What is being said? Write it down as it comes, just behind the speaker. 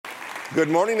Good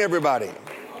morning, everybody.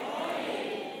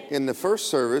 In the first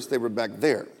service, they were back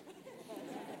there.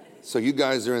 So you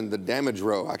guys are in the damage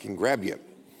row. I can grab you.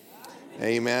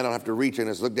 Amen. I don't have to reach and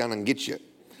just look down and get you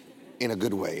in a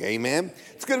good way. Amen.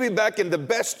 It's going to be back in the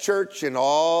best church in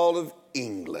all of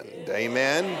England.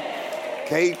 Amen.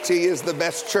 KT is the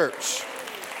best church.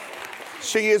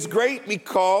 She is great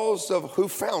because of who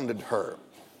founded her.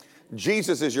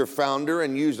 Jesus is your founder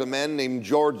and used a man named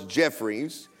George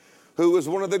Jeffreys, who was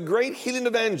one of the great healing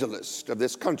evangelists of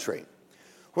this country.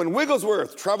 When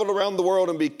Wigglesworth traveled around the world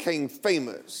and became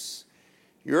famous,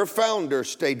 your founder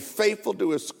stayed faithful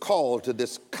to his call to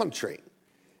this country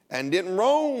and didn't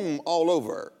roam all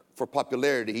over for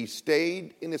popularity. He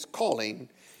stayed in his calling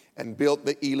and built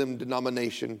the Elim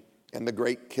denomination and the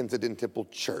great Kensington Temple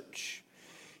Church.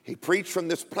 He preached from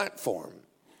this platform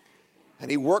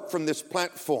and he worked from this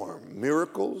platform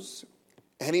miracles,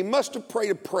 and he must have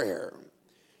prayed a prayer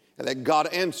and that God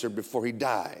answered before he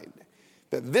died,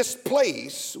 that this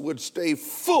place would stay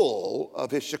full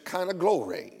of his Shekinah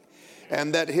glory,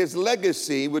 and that his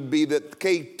legacy would be that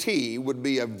KT would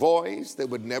be a voice that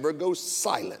would never go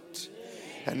silent.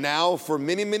 And now for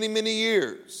many, many, many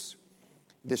years,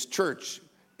 this church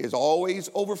is always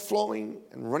overflowing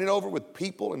and running over with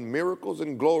people and miracles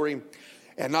and glory.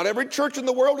 And not every church in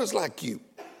the world is like you.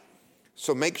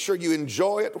 So make sure you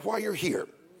enjoy it while you're here.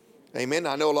 Amen.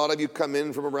 I know a lot of you come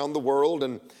in from around the world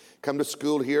and come to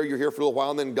school here. You're here for a little while,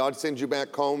 and then God sends you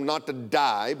back home, not to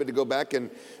die, but to go back and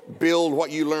build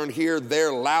what you learned here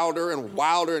there louder and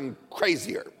wilder and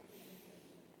crazier.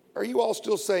 Are you all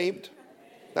still saved?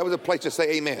 That was a place to say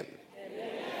amen.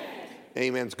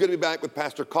 Amen. It's good to be back with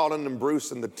Pastor Colin and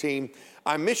Bruce and the team.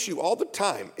 I miss you all the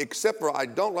time, except for I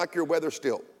don't like your weather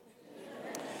still.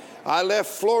 I left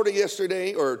Florida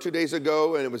yesterday or 2 days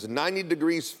ago, and it was 90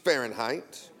 degrees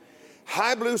Fahrenheit.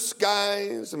 High blue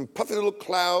skies and puffy little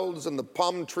clouds, and the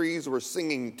palm trees were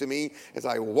singing to me as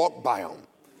I walked by them.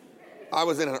 I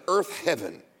was in an earth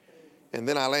heaven, and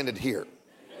then I landed here.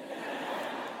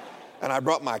 And I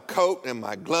brought my coat and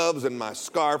my gloves and my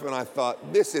scarf, and I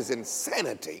thought, this is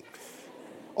insanity.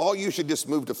 All you should just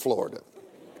move to Florida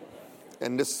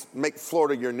and just make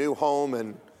Florida your new home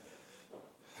and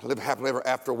live happily ever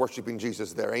after worshiping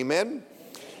Jesus there. Amen?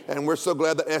 And we're so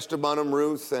glad that Esteban and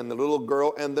Ruth and the little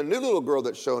girl and the new little girl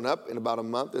that's shown up in about a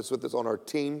month is with us on our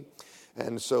team.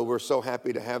 And so we're so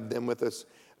happy to have them with us.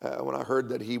 When I heard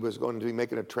that he was going to be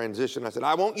making a transition, I said,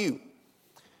 I want you.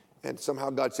 And somehow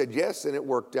God said yes, and it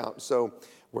worked out. So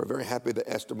we're very happy that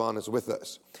Esteban is with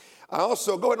us. I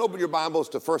also, go ahead and open your Bibles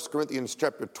to 1 Corinthians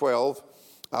chapter 12.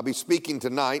 I'll be speaking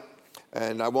tonight,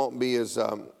 and I won't be as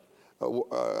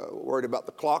worried about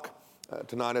the clock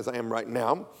tonight as I am right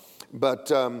now.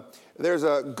 But there's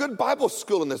a good Bible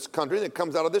school in this country that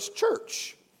comes out of this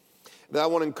church that I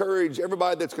want to encourage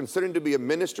everybody that's considering to be a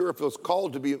minister or feels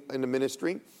called to be in the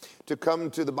ministry to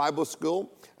come to the Bible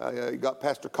school. You got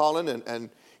Pastor Colin. And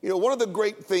you know, one of the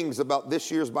great things about this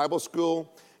year's Bible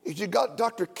school is you got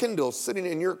Dr. Kendall sitting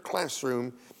in your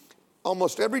classroom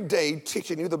almost every day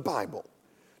teaching you the Bible.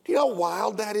 Do you know how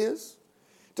wild that is?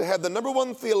 To have the number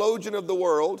one theologian of the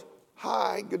world,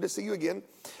 hi, good to see you again,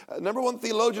 number one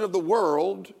theologian of the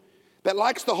world that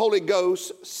likes the Holy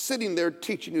Ghost sitting there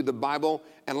teaching you the Bible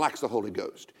and likes the Holy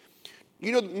Ghost.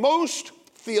 You know, most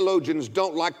theologians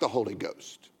don't like the Holy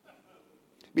Ghost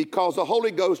because the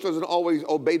Holy Ghost doesn't always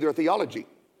obey their theology.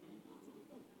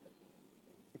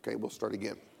 Okay, we'll start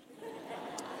again.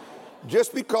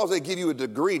 Just because they give you a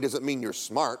degree doesn't mean you're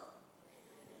smart.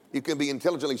 You can be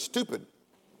intelligently stupid.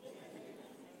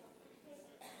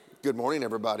 Good morning,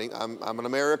 everybody. I'm an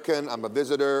American. I'm a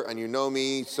visitor, and you know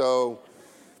me, so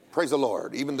praise the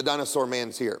Lord. Even the dinosaur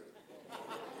man's here.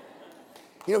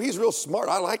 You know, he's real smart.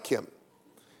 I like him.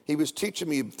 He was teaching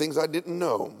me things I didn't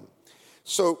know.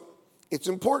 So it's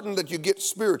important that you get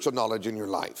spiritual knowledge in your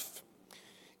life.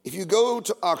 If you go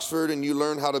to Oxford and you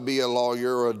learn how to be a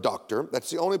lawyer or a doctor,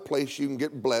 that's the only place you can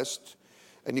get blessed,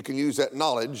 and you can use that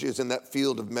knowledge is in that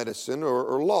field of medicine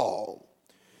or law.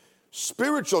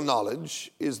 Spiritual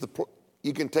knowledge is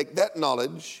you can take that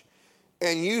knowledge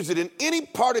and use it in any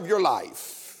part of your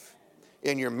life,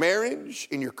 in your marriage,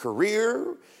 in your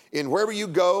career, in wherever you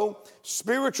go.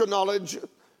 Spiritual knowledge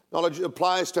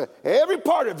applies to every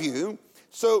part of you.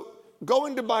 So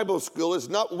going to Bible school is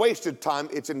not wasted time,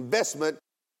 it's investment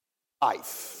in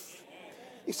life.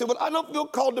 You say, well, I don't feel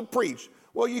called to preach.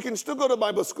 Well, you can still go to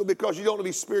Bible school because you don't want to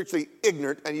be spiritually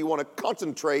ignorant and you want to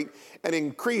concentrate and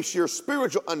increase your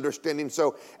spiritual understanding.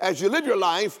 So as you live your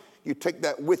life, you take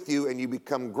that with you and you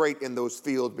become great in those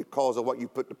fields because of what you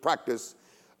put to practice,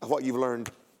 of what you've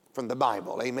learned from the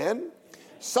Bible. Amen?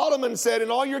 Solomon said, in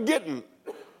all you're getting,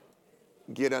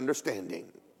 get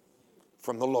understanding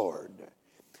from the Lord.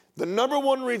 The number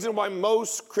one reason why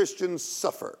most Christians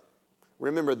suffer,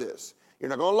 remember this, you're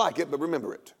not going to like it, but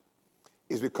remember it,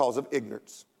 is because of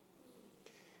ignorance.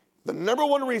 The number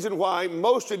one reason why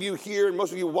most of you here and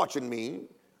most of you watching me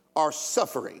are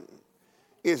suffering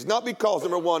is not because,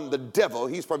 number one, the devil,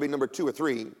 he's probably number 2 or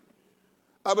 3.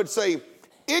 I would say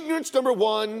ignorance, number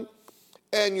 1,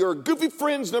 and your goofy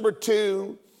friends, number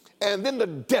 2, and then the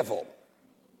devil.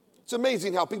 It's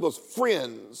amazing how people's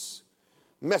friends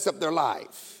mess up their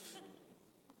life.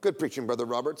 Good preaching, Brother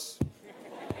Roberts.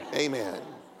 Amen.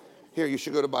 Here, you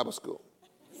should go to Bible school.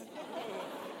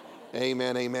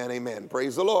 Amen, amen, amen.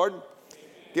 Praise the Lord.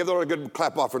 Give the Lord a good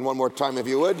clap offering one more time if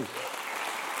you would.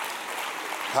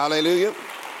 Hallelujah.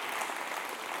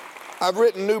 I've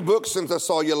written new books since I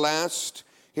saw you last.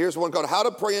 Here's one called How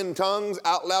to Pray in Tongues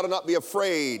Out Loud and Not Be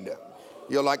Afraid.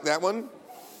 You'll like that one?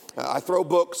 I throw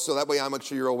books so that way I make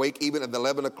sure you're awake even at the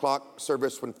 11 o'clock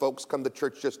service when folks come to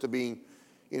church just to be,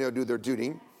 do their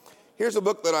duty. Here's a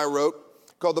book that I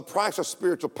wrote called The Price of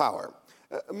Spiritual Power.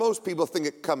 Most people think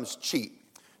it comes cheap.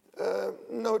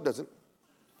 No, it doesn't.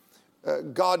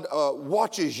 God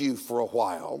watches you for a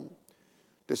while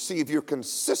to see if you're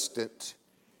consistent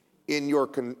in your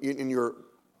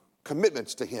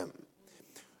commitments to him.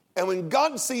 And when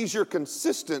God sees you're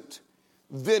consistent,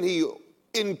 then he'll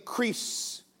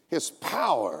increase his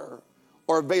power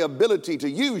or availability to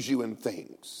use you in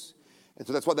things. And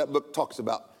so that's what that book talks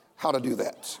about, how to do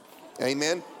that.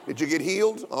 Amen. Did you get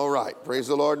healed? All right. Praise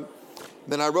the Lord.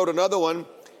 Then I wrote another one.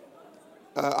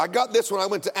 I got this when I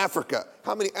went to Africa.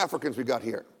 How many Africans we got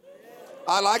here?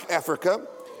 I like Africa.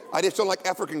 I just don't like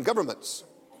African governments.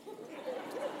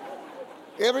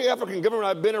 Every African government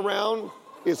I've been around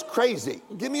is crazy.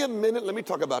 Give me a minute. Let me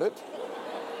talk about it.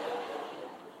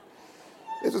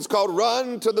 This is called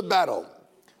run to the battle.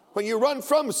 When you run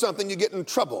from something, you get in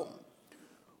trouble.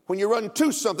 When you run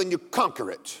to something, you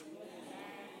conquer it.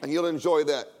 And you'll enjoy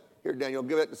that. Here, Daniel,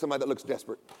 give it to somebody that looks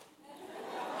desperate.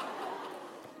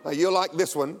 You'll like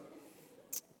this one.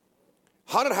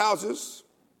 Haunted houses,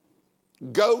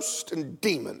 ghosts, and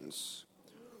demons.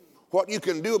 What you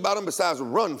can do about them besides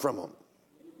run from them.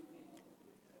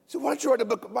 So why don't you write a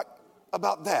book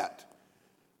about that?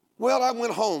 Well, I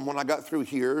went home when I got through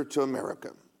here to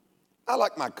America. I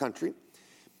like my country.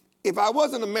 If I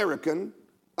wasn't American,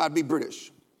 I'd be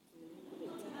British.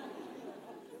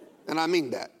 And I mean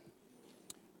that.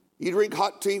 You drink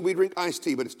hot tea, we drink iced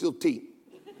tea, but it's still tea.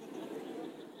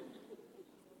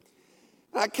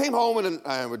 And I came home and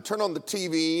I would turn on the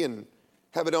TV and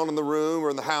have it on in the room or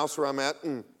in the house where I'm at.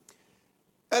 And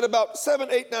at about 7,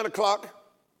 8, 9 o'clock,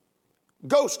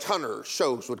 ghost hunter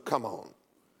shows would come on.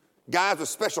 Guys with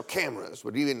special cameras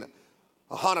would be in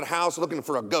a haunted house looking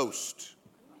for a ghost.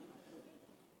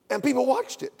 And people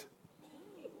watched it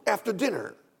after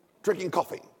dinner, drinking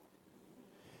coffee.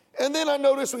 And then I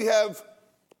noticed we have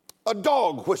a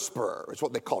dog whisperer, is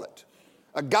what they call it.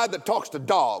 A guy that talks to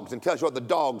dogs and tells you what the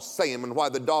dog's saying and why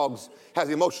the dog has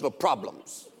emotional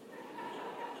problems.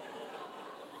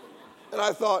 And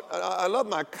I thought, I love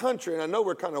my country, and I know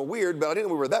we're kind of weird, but I didn't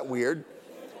know we were that weird.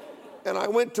 And I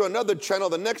went to another channel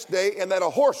the next day, and had a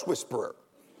horse whisperer.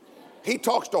 He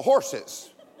talks to horses.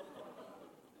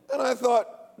 And I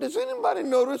thought, does anybody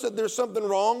notice that there's something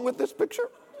wrong with this picture?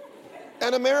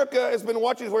 And America has been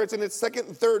watching where it's in its 2nd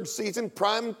and 3rd season,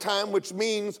 prime time, which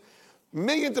means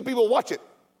millions of people watch it.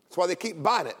 That's why they keep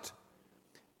buying it.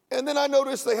 And then I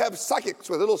noticed they have psychics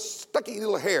with little stucky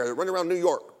little hair that run around New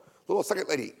York, little psychic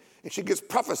lady. And she gives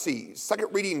prophecies,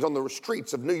 psychic readings on the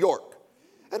streets of New York.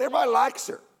 And everybody likes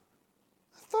her.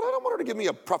 I thought, I don't want her to give me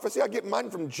a prophecy. I get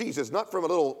mine from Jesus, not from a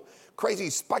little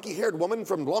crazy spiky-haired woman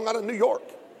from Long Island, New York.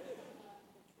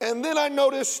 And then I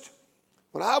noticed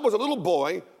when I was a little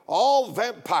boy, all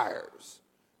vampires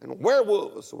and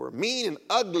werewolves were mean and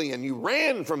ugly, and you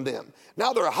ran from them.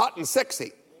 Now they're hot and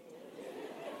sexy.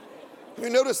 Have you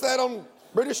noticed that on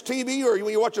British TV or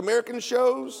when you watch American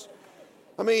shows?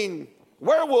 I mean,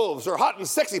 werewolves are hot and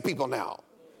sexy people now.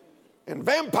 And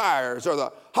vampires are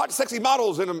the hot, sexy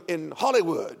models in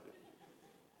Hollywood.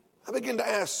 I began to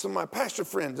ask some of my pastor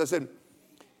friends, I said,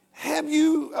 have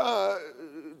you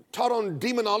taught on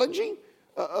demonology?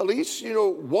 At least,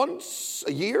 once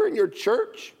a year in your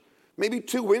church? Maybe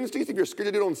 2 Wednesdays if you're scared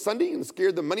to do it on Sunday and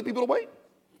scared the money people away?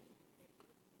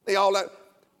 They all,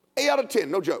 8 out of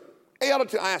 10, no joke. 8 out of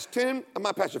 10, I asked 10 of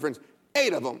my pastor friends,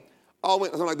 8 of them all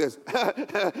went something like this.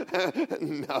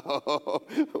 No,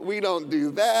 we don't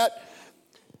do that.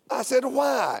 I said,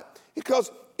 why? Because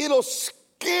it'll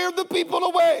scare the people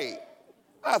away.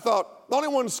 I thought, the only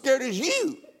one scared is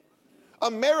you.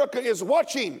 America is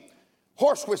watching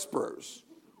horse whisperers,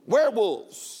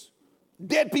 werewolves,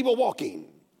 dead people walking,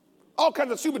 all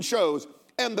kinds of stupid shows.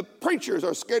 And the preachers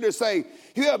are scared to say,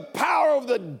 you have power over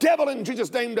the devil in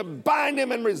Jesus' name to bind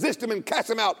him and resist him and cast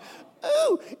him out.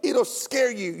 Oh, it'll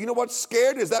scare you. You know what's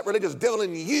scared is that religious devil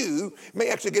in you may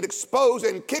actually get exposed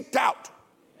and kicked out.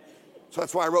 So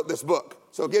that's why I wrote this book.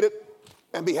 So get it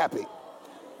and be happy.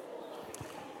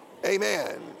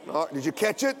 Amen. Did you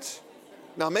catch it?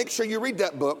 Now make sure you read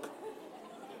that book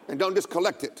and don't just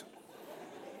collect it.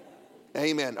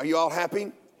 Amen. Are you all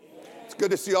happy? It's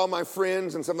good to see all my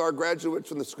friends and some of our graduates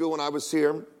from the school when I was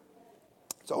here.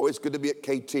 It's always good to be at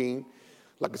KT.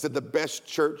 Like I said, the best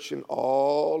church in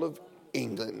all of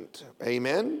England.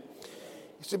 Amen.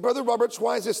 You say, Brother Roberts,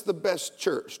 why is this the best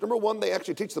church? Number one, they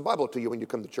actually teach the Bible to you when you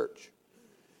come to church.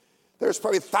 There's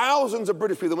probably thousands of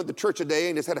British people that went to church a day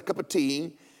and just had a cup of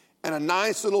tea and a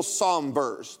nice little psalm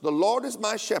verse. The Lord is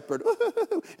my shepherd.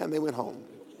 And they went home.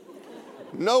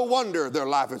 No wonder their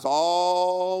life is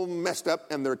all messed up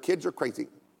and their kids are crazy.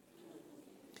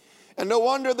 And no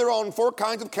wonder they're on 4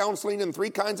 kinds of counseling and 3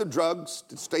 kinds of drugs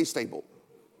to stay stable.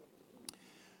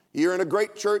 You're in a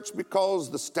great church because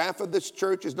the staff of this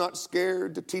church is not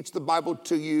scared to teach the Bible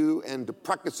to you and to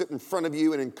practice it in front of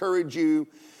you and encourage you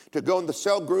to go in the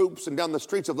cell groups and down the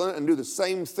streets of London and do the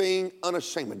same thing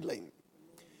unashamedly.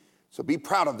 So be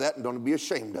proud of that and don't be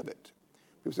ashamed of it.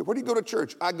 People say, where do you go to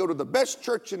church? I go to the best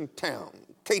church in town,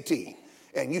 KT,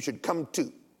 and you should come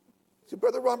too. I say,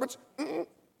 Brother Roberts,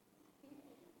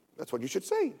 that's what you should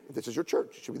say. If this is your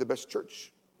church, it should be the best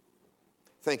church.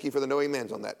 Thank you for the no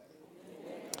amens on that.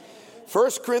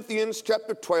 1 Corinthians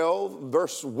chapter 12,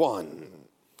 verse 1.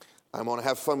 I'm going to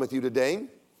have fun with you today. Have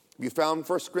you found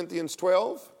 1 Corinthians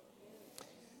 12?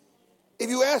 If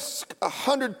you ask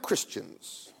 100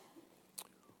 Christians,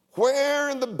 where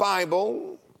in the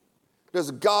Bible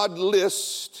does God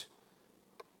list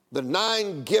the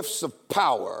 9 gifts of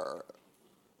power,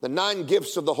 the 9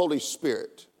 gifts of the Holy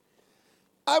Spirit?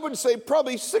 I would say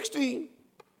probably 60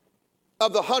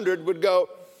 of the 100 would go,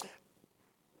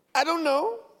 I don't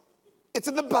know. It's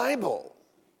in the Bible.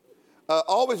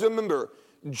 Always remember,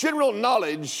 general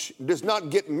knowledge does not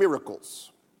get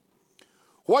miracles.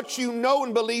 What you know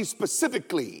and believe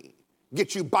specifically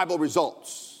gets you Bible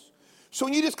results. So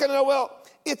when you just kind of know, well,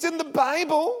 it's in the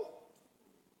Bible,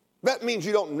 that means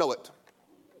you don't know it.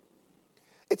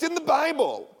 It's in the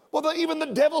Bible. Well, even the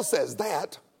devil says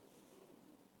that.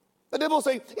 The devil will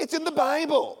say, it's in the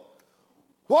Bible.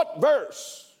 What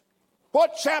verse?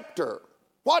 What chapter?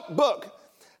 What book?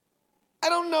 I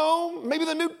don't know. Maybe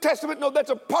the New Testament. No, that's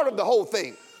a part of the whole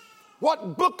thing.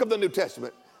 What book of the New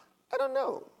Testament? I don't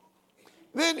know.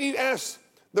 Then he asks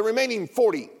the remaining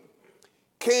 40,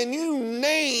 can you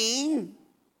name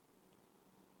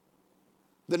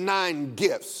the 9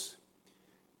 gifts?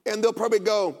 And they'll probably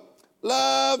go,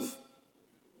 love,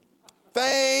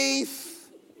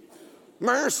 faith,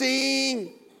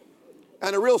 mercy,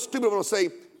 and a real stupid one will say,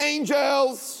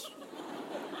 angels.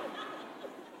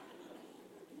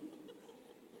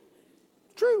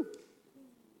 True.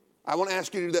 I want to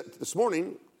ask you to do that this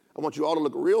morning. I want you all to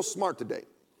look real smart today.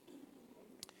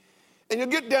 And you'll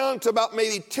get down to about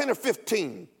maybe 10 or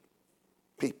 15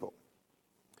 people.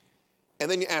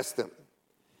 And then you ask them,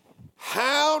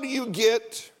 how do you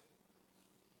get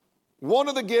one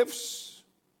of the gifts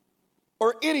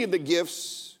or any of the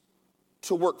gifts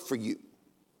to work for you?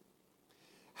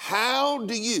 How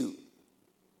do you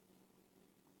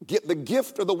get the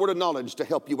gift of the word of knowledge to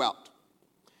help you out?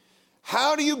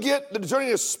 How do you get the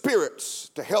discerning of spirits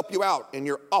to help you out in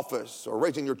your office or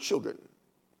raising your children?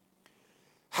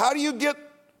 How do you get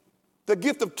the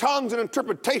gift of tongues and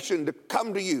interpretation to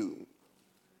come to you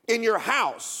in your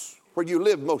house where you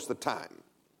live most of the time?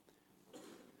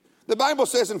 The Bible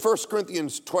says in 1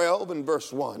 Corinthians 12 and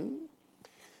verse 1,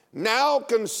 now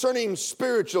concerning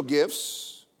spiritual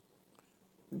gifts,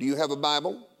 do you have a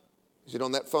Bible? Is it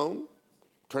on that phone?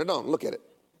 Turn it on, look at it.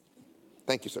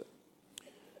 Thank you, sir.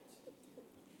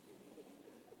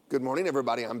 Good morning,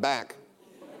 everybody. I'm back.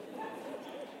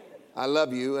 I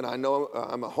love you, and I know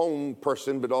I'm a home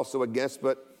person, but also a guest,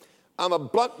 but I'm a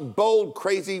blunt, bold,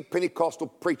 crazy Pentecostal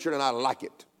preacher, and I like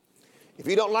it. If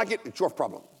you don't like it, it's your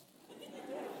problem.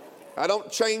 I don't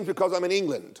change because I'm in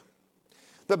England.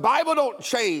 The Bible don't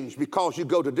change because you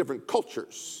go to different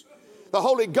cultures. The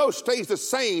Holy Ghost stays the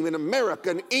same in America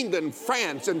and England,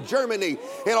 France and Germany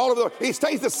and all of the, he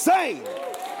stays the same.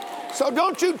 So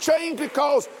don't you change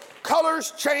because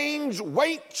colors change,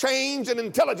 weight change, and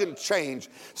intelligence change.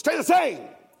 Stay the same.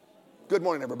 Good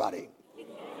morning, everybody. Good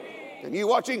morning. And you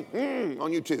watching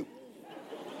on YouTube.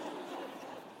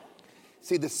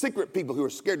 See, the secret people who are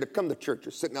scared to come to church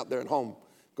are sitting out there at home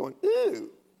going, ooh,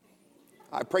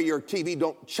 I pray your TV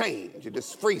don't change. It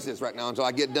just freezes right now until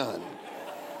I get done.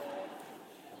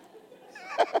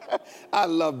 I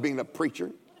love being a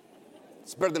preacher.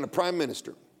 It's better than a prime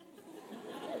minister.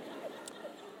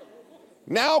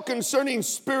 Now concerning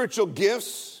spiritual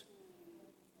gifts,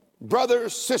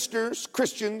 brothers, sisters,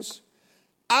 Christians,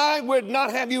 I would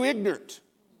not have you ignorant.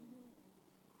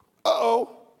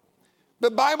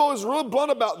 The Bible is real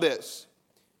blunt about this.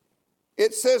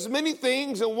 It says many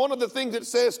things, and one of the things it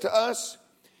says to us,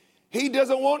 he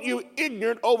doesn't want you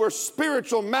ignorant over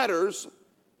spiritual matters,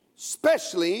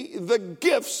 especially the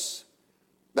gifts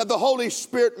that the Holy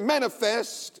Spirit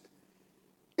manifests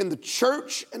in the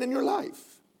church and in your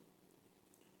life.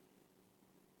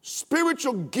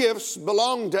 Spiritual gifts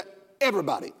belong to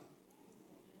everybody.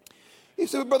 He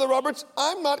said, Brother Roberts,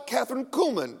 I'm not Catherine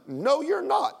Kuhlman. No, you're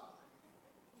not.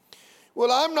 Well,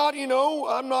 I'm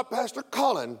not Pastor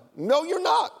Colin. No, you're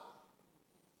not.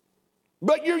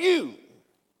 But you're you.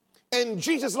 And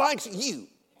Jesus likes you.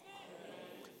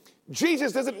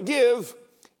 Jesus doesn't give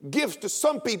gifts to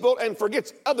some people and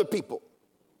forgets other people.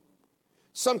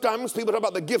 Sometimes people talk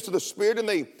about the gifts of the Spirit and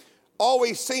they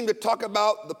always seem to talk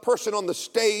about the person on the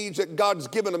stage that God's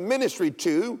given a ministry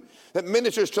to, that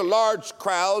ministers to large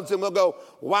crowds, and we'll go,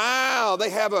 wow, they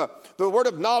have the word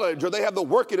of knowledge, or they have the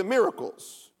working of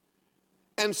miracles.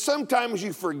 And sometimes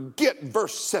you forget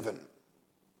verse 7.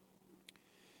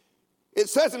 It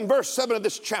says in verse 7 of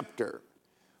this chapter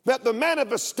that the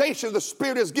manifestation of the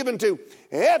Spirit is given to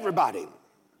everybody,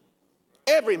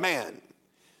 every man.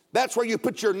 That's where you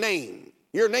put your name.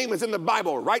 Your name is in the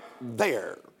Bible right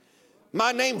there.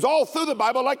 My name's all through the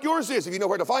Bible like yours is, if you know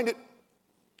where to find it.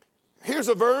 Here's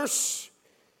a verse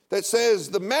that says,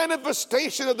 the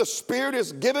manifestation of the Spirit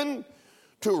is given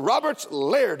to Roberts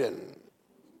Lairdon.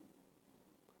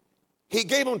 He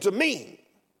gave them to me,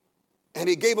 and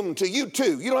he gave them to you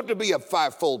too. You don't have to be a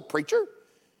fivefold preacher.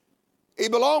 He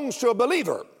belongs to a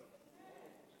believer.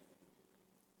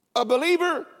 A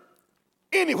believer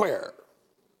anywhere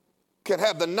can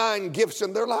have the 9 gifts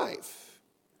in their life.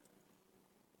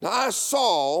 Now, I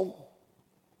saw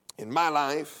in my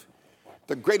life,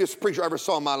 the greatest preacher I ever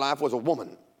saw in my life was a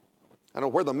woman. I don't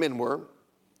know where the men were.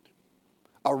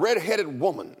 A red-headed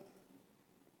woman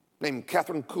named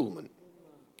Catherine Kuhlman.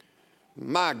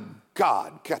 My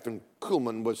God, Catherine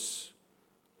Kuhlman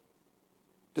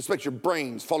just makes your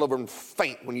brains fall over and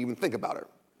faint when you even think about her.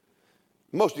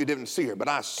 Most of you didn't see her, but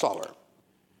I saw her.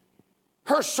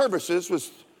 Her services was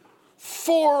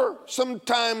 5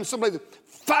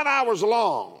 hours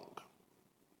long.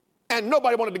 And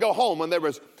nobody wanted to go home. And there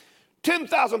was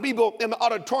 10,000 people in the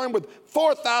auditorium with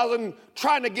 4,000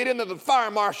 trying to get into the fire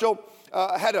marshal.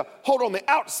 Had to hold on the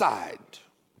outside.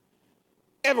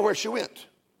 Everywhere she went.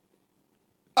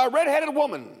 A red-headed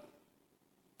woman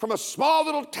from a small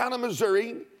little town in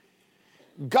Missouri.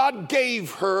 God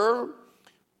gave her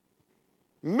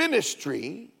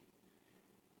ministry,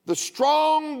 the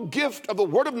strong gift of the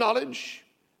word of knowledge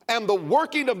and the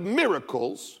working of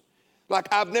miracles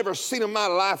like I've never seen in my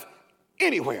life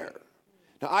anywhere.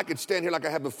 Now, I could stand here like I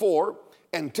have before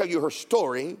and tell you her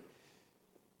story,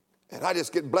 and I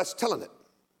just get blessed telling it.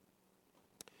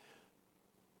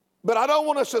 But I don't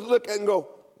want us to look and go,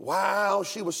 wow,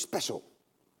 she was special.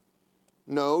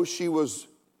 No, she was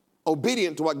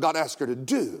obedient to what God asked her to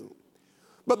do.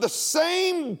 But the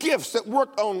same gifts that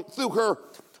worked through her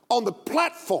on the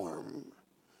platform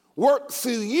work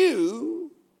through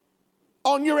you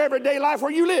on your everyday life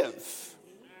where you live.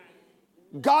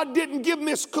 God didn't give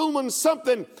Miss Kuhlman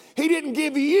something he didn't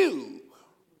give you.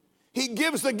 He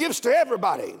gives the gifts to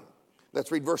everybody.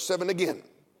 Let's read verse 7 again.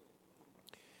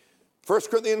 1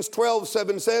 Corinthians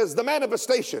 12:7 says, the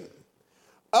manifestation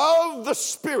of the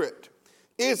Spirit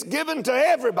is given to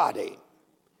everybody.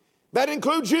 That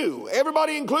includes you.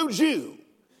 Everybody includes you.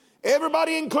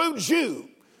 Everybody includes you.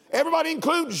 Everybody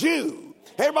includes you.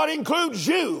 Everybody includes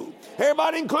you.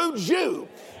 Everybody includes you.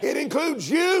 It includes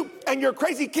you and your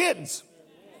crazy kids.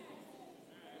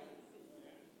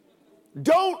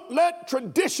 Don't let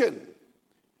tradition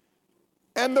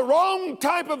and the wrong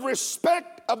type of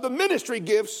respect of the ministry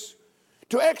gifts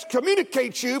to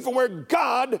excommunicate you from where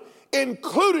God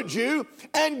included you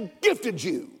and gifted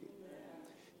you.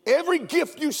 Every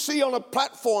gift you see on a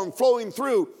platform flowing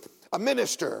through a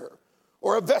minister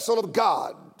or a vessel of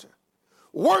God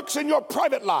works in your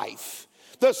private life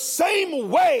the same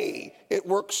way it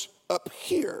works up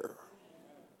here.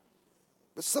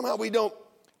 But somehow we don't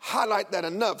highlight that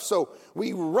enough, so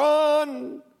we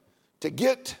run to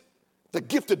get the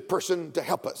gifted person to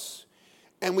help us.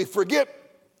 And we forget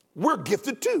we're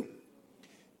gifted too.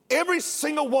 Every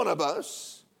single one of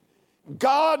us,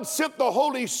 God sent the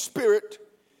Holy Spirit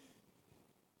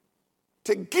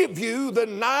to give you the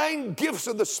 9 gifts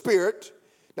of the Spirit.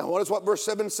 Now, notice what verse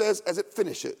 7 says as it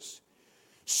finishes.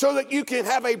 So that you can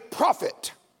have a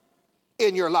profit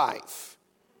in your life.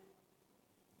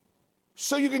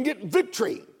 So you can get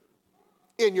victory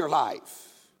in your life.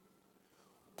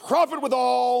 Profit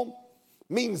withal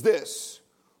means this.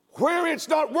 Where it's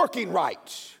not working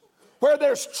right, where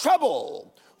there's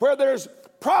trouble, where there's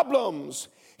problems,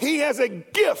 he has a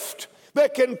gift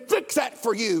that can fix that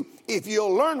for you if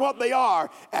you'll learn what they are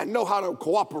and know how to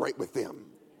cooperate with them.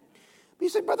 You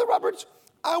say, Brother Roberts,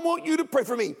 I want you to pray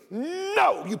for me.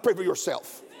 No, you pray for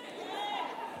yourself.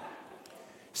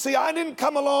 See, I didn't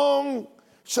come along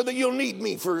so that you'll need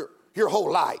me for your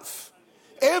whole life.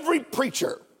 Every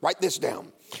preacher, write this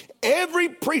down, every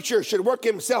preacher should work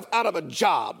himself out of a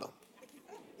job.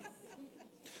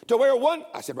 To where one,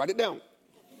 I said, write it down.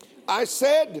 I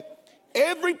said,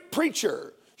 every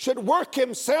preacher should work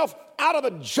himself out of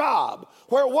a job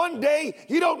where one day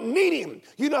you don't need him.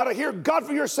 You know how to hear God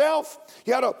for yourself.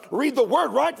 You how to read the word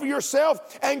right for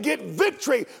yourself and get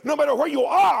victory no matter where you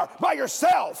are by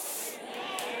yourself.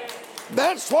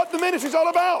 That's what the ministry's all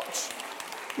about.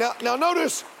 Now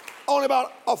notice only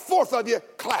about a fourth of you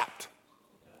clapped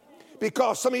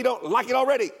because some of you don't like it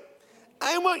already.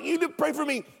 I want you to pray for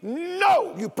me.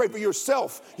 No, you pray for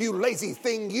yourself, you lazy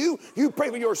thing, you pray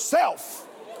for yourself.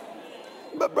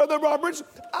 But Brother Roberts,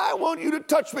 I want you to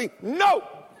touch me. No,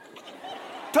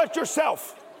 touch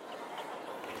yourself.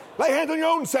 Lay hands on your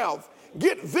own self.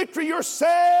 Get victory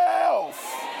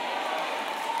yourself.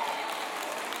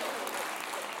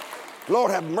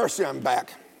 Lord have mercy, I'm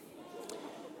back.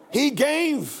 He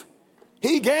gave.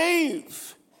 You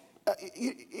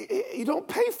don't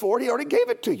pay for it. He already gave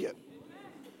it to you.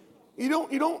 You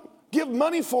don't give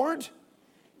money for it.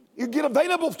 You get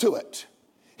available to it.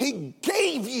 He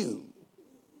gave you.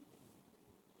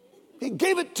 He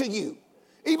gave it to you.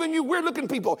 Even you weird looking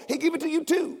people, he gave it to you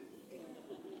too.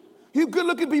 You good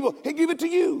looking people, he gave it to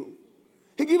you.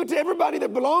 He gave it to everybody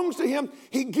that belongs to him.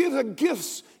 He gives a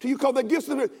gifts to you called the gifts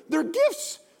of the, they're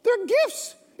gifts. They're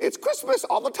gifts. It's Christmas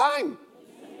all the time.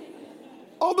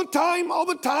 All the time, all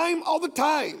the time, all the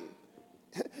time.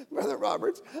 Brother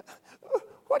Roberts,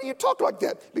 why do you talk like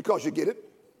that? Because you get it.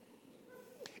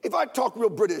 If I talk real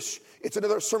British, it's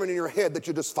another sermon in your head that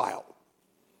you just filed.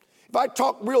 If I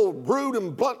talk real rude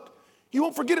and blunt, you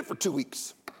won't forget it for 2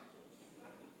 weeks.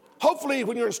 Hopefully,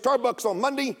 when you're in Starbucks on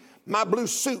Monday, my blue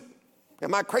suit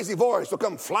and my crazy voice will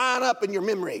come flying up in your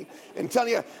memory and tell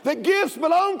you, the gifts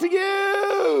belong to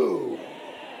you.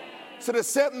 Instead of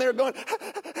sitting there going,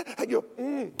 and you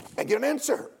and get an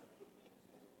answer.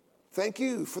 Thank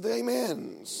you for the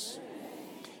amens.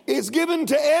 It's given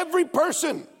to every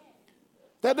person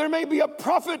that there may be a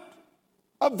profit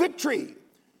of victory.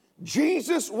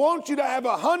 Jesus wants you to have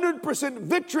 100%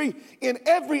 victory in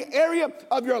every area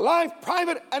of your life,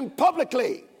 private and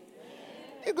publicly.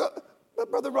 You go, but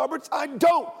Brother Roberts, I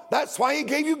don't. That's why he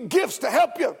gave you gifts to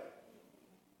help you.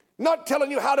 Not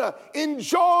telling you how to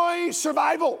enjoy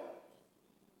survival.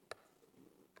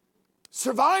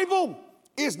 Survival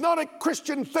is not a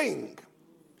Christian thing.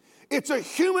 It's a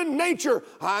human nature.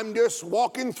 I'm just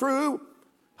walking through.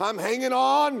 I'm hanging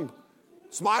on.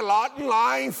 It's my lot in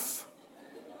life.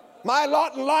 My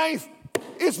lot in life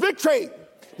is victory.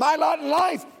 My lot in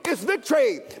life is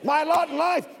victory. My lot in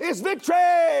life is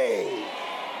victory.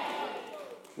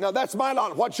 Now that's my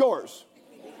lot. What's yours?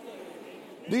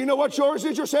 Do you know what yours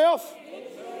is yourself?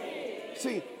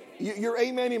 See, you're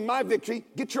amening my victory.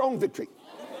 Get your own victory.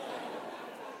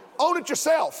 Own it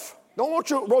yourself. Don't want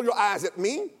you to roll your eyes at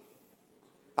me.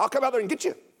 I'll come out there and get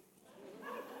you.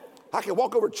 I can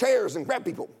walk over chairs and grab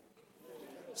people.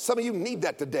 Some of you need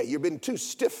that today. You've been too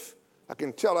stiff. I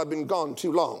can tell I've been gone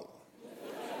too long.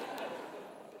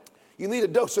 You need a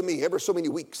dose of me every so many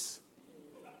weeks.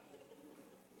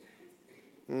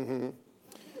 The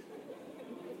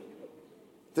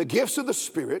gifts of the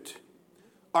Spirit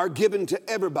are given to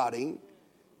everybody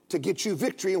to get you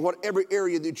victory in whatever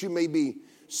area that you may be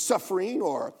suffering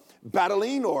or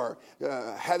battling or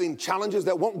having challenges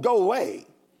that won't go away.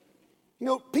 You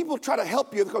know, people try to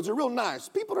help you because they're real nice.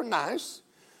 People are nice,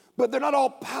 but they're not all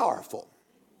powerful.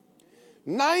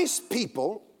 Nice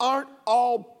people aren't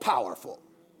all powerful.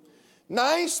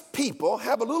 Nice people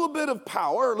have a little bit of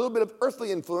power, a little bit of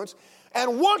earthly influence,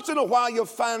 and once in a while you'll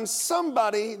find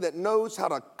somebody that knows how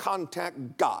to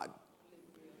contact God.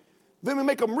 Then we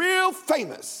make them real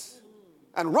famous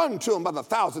and run to them by the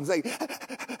thousands. They,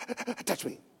 touch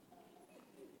me.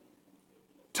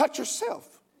 Touch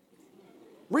yourself.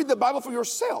 Read the Bible for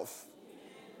yourself.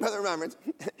 Brother Roberts.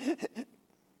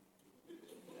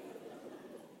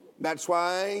 That's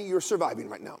why you're surviving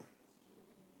right now.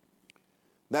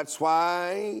 That's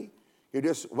why you're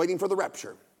just waiting for the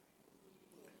rapture.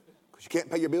 Because you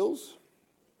can't pay your bills.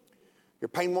 Your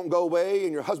pain won't go away,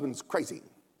 and your husband's crazy.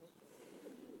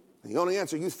 And the only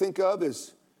answer you think of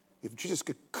is, if Jesus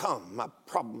could come, my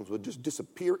problems would just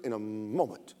disappear in a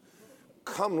moment.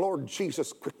 Come, Lord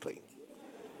Jesus, quickly.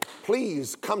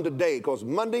 Please come today, because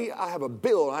Monday I have a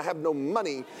bill and I have no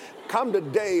money. Come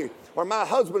today, or my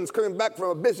husband's coming back from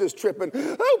a business trip, and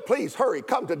oh, please hurry,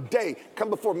 come today. Come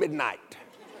before midnight.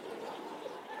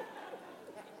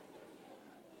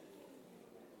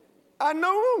 I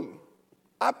know them.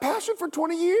 I pastored for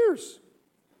 20 years.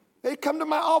 They come to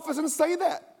my office and say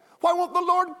that. Why won't the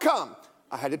Lord come?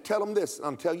 I had to tell them this, and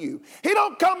I'll tell you. He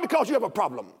don't come because you have a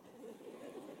problem.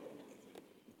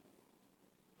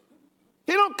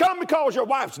 He don't come because your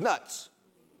wife's nuts.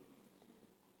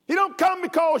 He don't come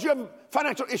because you have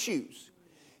financial issues.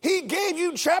 He gave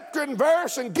you chapter and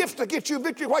verse and gifts to get you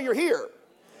victory while you're here.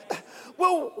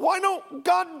 Well, why don't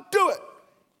God do it?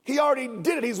 He already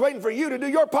did it. He's waiting for you to do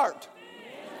your part.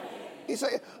 He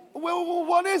said, well,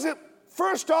 what is it?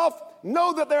 First off,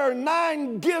 know that there are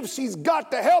 9 gifts he's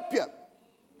got to help you.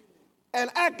 And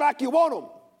act like you want them.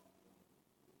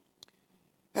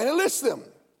 And he lists them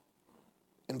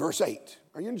in verse 8.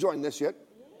 Are you enjoying this yet?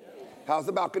 How's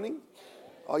the balcony?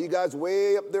 All you guys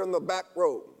way up there in the back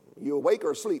row. You awake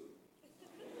or asleep?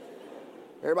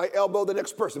 Everybody elbow the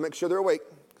next person. Make sure they're awake.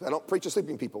 Because I don't preach to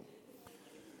sleeping people.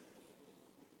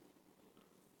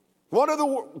 What are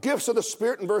the gifts of the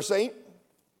Spirit in verse 8?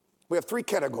 We have 3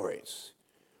 categories.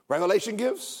 Revelation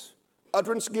gifts,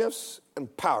 utterance gifts,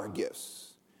 and power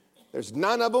gifts. There's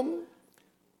 9 of them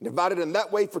divided in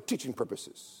that way for teaching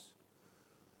purposes.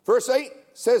 Verse 8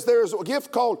 says there's a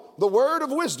gift called the word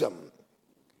of wisdom,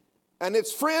 and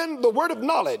its friend, the word of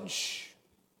knowledge.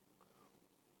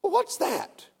 Well, what's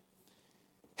that?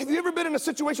 Have you ever been in a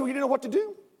situation where you didn't know what to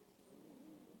do?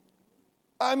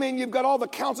 I mean, you've got all the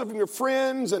counsel from your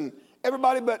friends and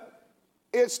everybody, but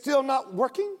it's still not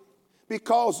working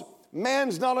because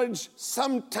man's knowledge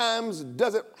sometimes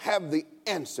doesn't have the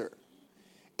answer.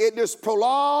 It just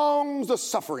prolongs the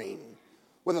suffering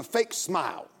with a fake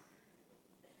smile.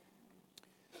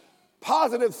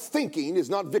 Positive thinking is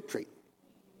not victory.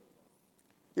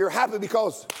 You're happy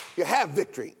because you have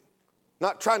victory,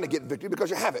 not trying to get victory because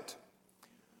you have it.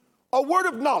 A word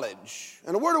of knowledge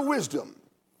and a word of wisdom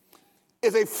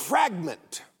is a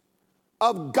fragment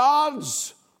of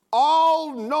God's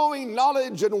all-knowing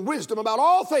knowledge and wisdom about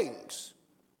all things.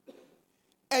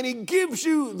 And he gives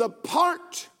you the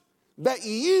part that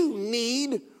you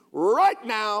need right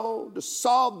now to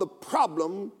solve the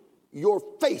problem you're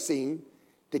facing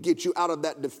to get you out of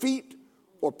that defeat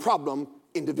or problem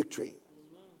into victory.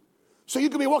 So you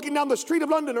could be walking down the street of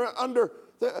London or under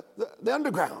the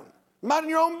underground, minding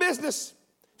your own business,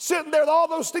 sitting there with all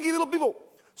those stinky little people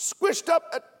squished up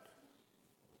at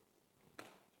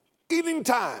evening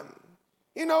time.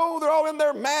 You know, they're all in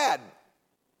there mad.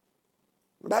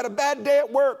 They've had a bad day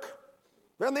at work.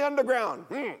 They're in the underground.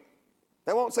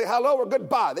 They won't say hello or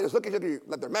goodbye. They just look at you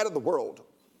like they're mad at the world.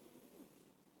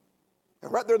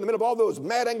 And right there in the middle of all those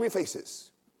mad, angry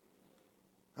faces,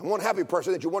 and one happy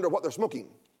person that you wonder what they're smoking.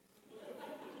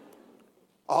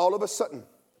 All of a sudden,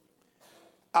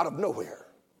 out of nowhere,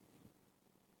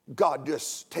 God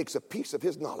just takes a piece of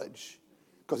his knowledge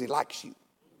because he likes you.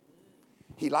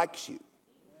 He likes you.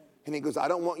 And he goes, I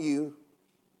don't want you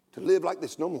to live like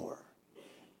this no more.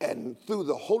 And through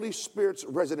the Holy Spirit's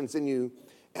residence in you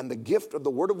and the gift of the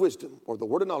word of wisdom or the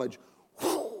word of knowledge,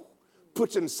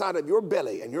 puts inside of your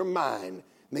belly and your mind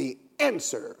the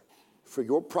answer for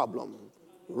your problem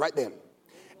right then.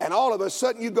 And all of a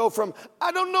sudden you go from,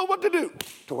 I don't know what to do,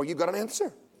 to where you got an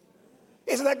answer.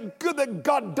 Isn't that good that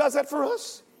God does that for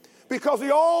us? Because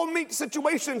we all meet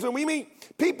situations and we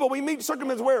meet people, we meet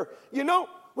circumstances where, you know,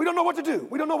 we don't know what to do.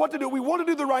 We don't know what to do. We want to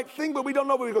do the right thing, but we don't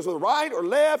know whether we go to the right or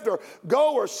left or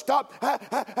go or stop.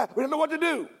 We don't know what to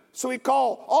do. So we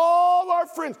call all our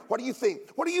friends. What do you think?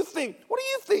 What do you think? What do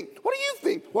you think? What do you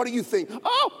think? What do you think?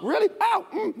 Oh, really?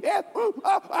 Oh,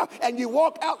 yeah. And you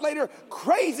walk out later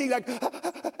crazy, like,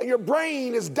 and your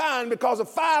brain is dying because of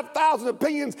 5,000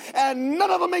 opinions, and none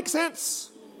of them make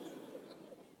sense.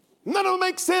 None of them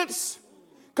make sense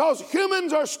because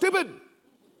humans are stupid.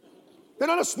 They're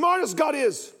not as smart as God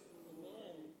is.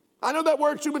 I know that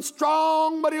word's stupid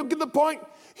strong, but he'll get the point.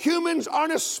 Humans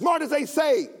aren't as smart as they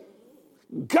say.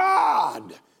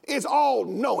 God is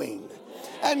all-knowing.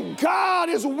 And God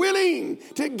is willing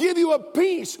to give you a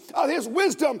piece of his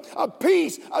wisdom, a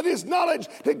piece of his knowledge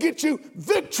to get you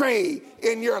victory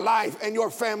in your life and your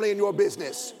family and your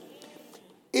business.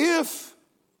 If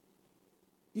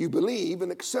you believe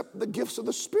and accept the gifts of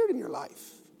the Spirit in your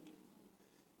life.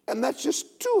 And that's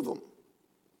just 2 of them.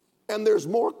 And there's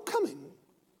more coming.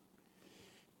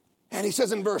 And he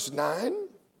says in verse 9,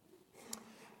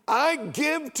 I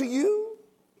give to you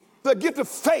the gift of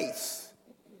faith.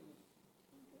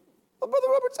 Well, Brother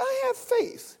Roberts, I have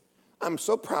faith. I'm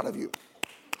so proud of you.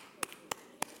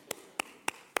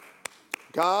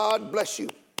 God bless you.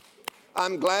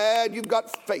 I'm glad you've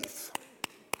got faith.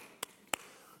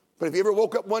 But if you ever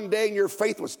woke up one day and your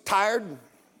faith was tired,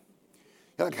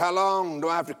 you're like, how long do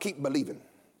I have to keep believing?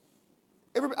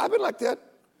 I've been like that.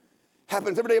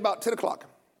 Happens every day about 10 o'clock.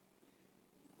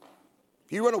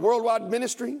 If you run a worldwide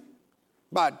ministry,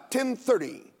 by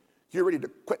 10:30, you're ready to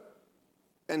quit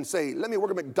and say, let me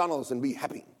work at McDonald's and be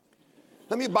happy.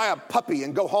 Let me buy a puppy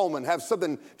and go home and have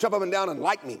something jump up and down and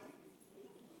like me.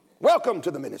 Welcome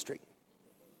to the ministry.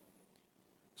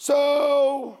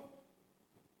 So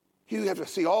you have to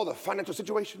see all the financial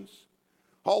situations,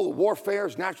 all the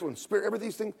warfares, natural and spirit, every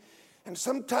these things. And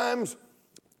sometimes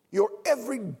your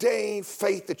everyday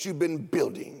faith that you've been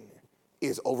building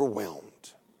is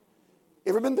overwhelmed.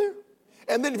 Ever been there?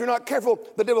 And then if you're not careful,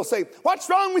 the devil will say, what's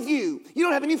wrong with you? You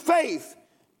don't have any faith.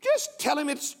 Just tell him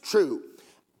it's true.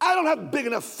 I don't have big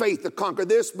enough faith to conquer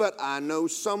this, but I know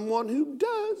someone who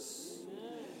does.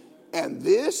 And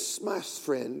this, my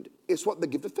friend, is what the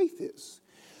gift of faith is.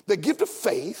 The gift of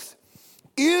faith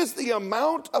is the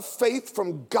amount of faith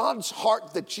from God's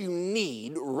heart that you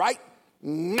need right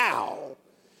now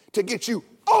to get you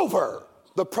over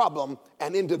the problem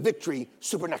and into victory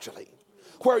supernaturally.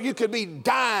 Where you could be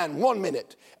dying 1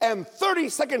 minute and 30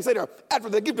 seconds later, after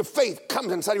the gift of faith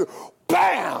comes inside of you,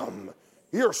 bam,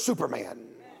 you're Superman.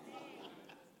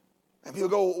 And people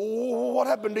go, what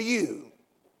happened to you?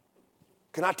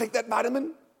 Can I take that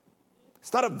vitamin?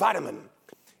 It's not a vitamin.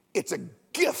 It's a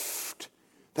gift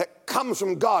that comes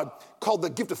from God called the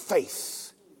gift of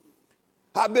faith.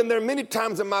 I've been there many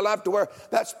times in my life to where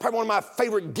that's probably one of my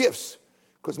favorite gifts,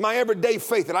 because my everyday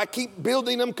faith that I keep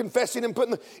building them, confessing them,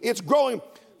 it's growing,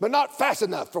 but not fast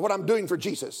enough for what I'm doing for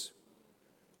Jesus.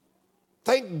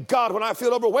 Thank God when I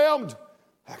feel overwhelmed,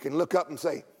 I can look up and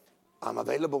say, I'm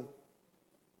available.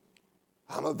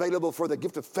 I'm available for the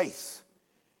gift of faith.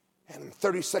 And in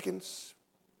 30 seconds,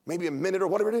 maybe a minute or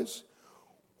whatever it is,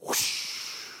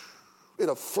 whoosh,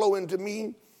 it'll flow into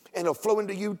me and it'll flow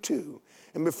into you too.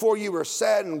 And before you were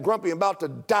sad and grumpy, about to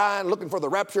die and looking for the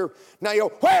rapture, now you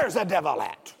go, where's the devil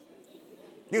at?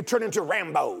 You turn into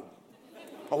Rambo,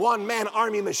 a one-man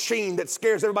army machine that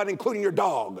scares everybody, including your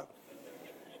dog.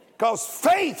 Because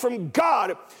faith from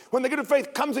God, when the gift of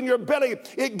faith comes in your belly,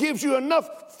 it gives you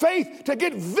enough faith to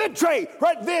get victory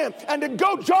right then and to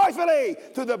go joyfully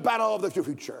through the battle of the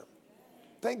future.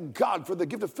 Thank God for the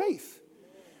gift of faith.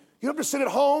 You don't have to sit at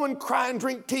home and cry and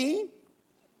drink tea.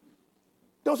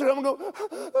 Don't sit at home and go,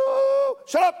 oh,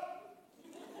 shut up.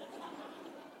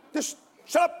 Just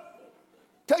shut up.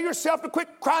 Tell yourself to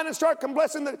quit crying and start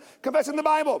confessing the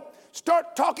Bible.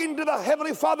 Start talking to the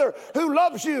Heavenly Father who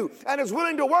loves you and is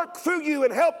willing to work through you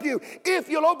and help you if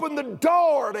you'll open the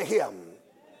door to Him.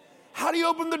 How do you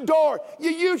open the door? You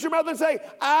use your mouth and say,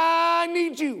 I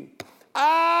need you.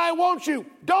 I want you.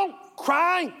 Don't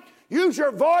cry. Use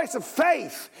your voice of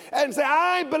faith and say,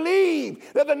 I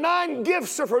believe that the 9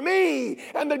 gifts are for me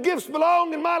and the gifts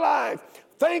belong in my life.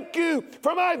 Thank you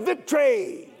for my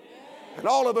victory. And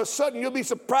all of a sudden you'll be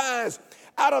surprised,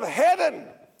 out of heaven.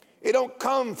 It don't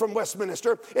come from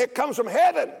Westminster. It comes from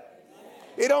heaven.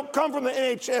 It don't come from the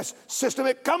NHS system.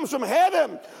 It comes from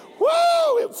heaven.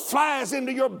 Woo! It flies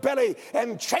into your belly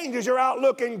and changes your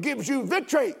outlook and gives you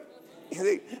victory. You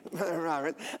think,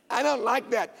 I don't like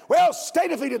that. Well, stay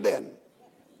defeated then.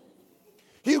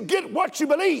 You get what you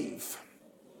believe.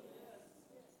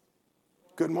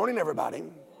 Good morning, everybody.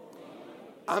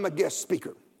 I'm a guest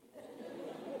speaker.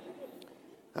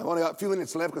 I've only got a few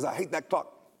minutes left because I hate that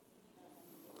clock.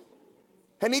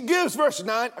 And he gives verse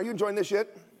 9. Are you enjoying this yet?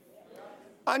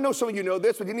 I know some of you know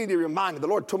this, but you need to be reminded. The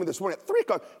Lord told me this morning at 3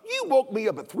 o'clock. You woke me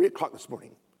up at 3 o'clock this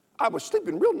morning. I was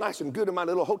sleeping real nice and good in my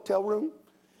little hotel room.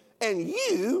 And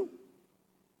you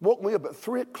woke me up at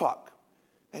 3 o'clock.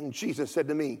 And Jesus said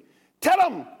to me, tell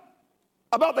them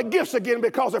about the gifts again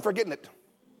because they're forgetting it.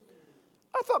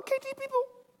 I thought, KT people,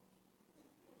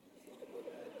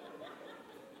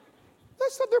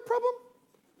 that's not their problem.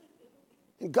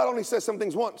 And God only says some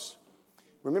things once.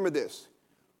 Remember this.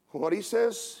 What He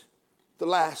says, the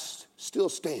last still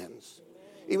stands.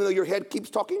 Even though your head keeps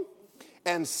talking.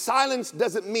 And silence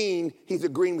doesn't mean He's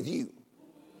agreeing with you.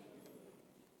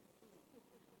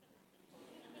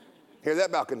 Hear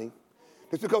that, balcony?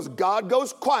 Just because God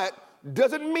goes quiet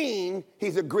doesn't mean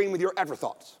He's agreeing with your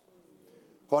afterthoughts.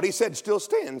 What He said still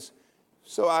stands.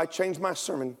 So I changed my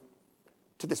sermon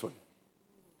to this one.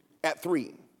 at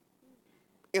 3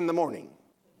 in the morning.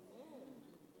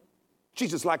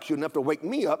 Jesus likes you enough to wake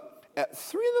me up at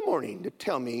 3 in the morning to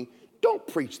tell me, don't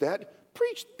preach that,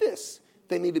 preach this.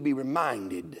 They need to be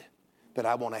reminded that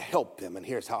I want to help them, and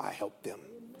here's how I help them.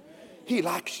 He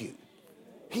likes you.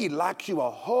 He likes you a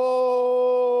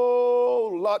whole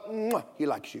lot. He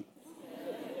likes you.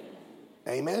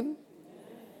 Amen.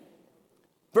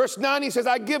 Verse 9, he says,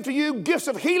 I give to you gifts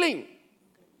of healing.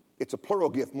 It's a plural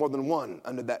gift, more than one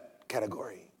under that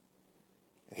category.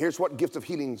 And here's what gifts of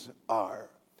healings are.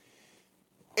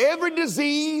 Every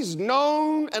disease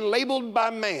known and labeled by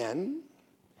man,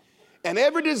 and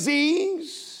every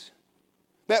disease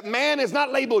that man has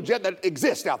not labeled yet that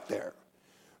exists out there,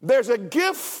 there's a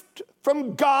gift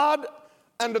from God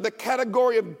under the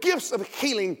category of gifts of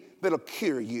healing that'll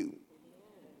cure you.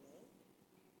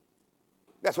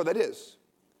 That's what that is.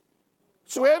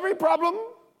 So every problem,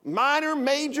 minor,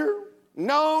 major,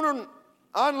 known or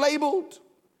unlabeled,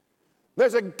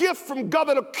 there's a gift from God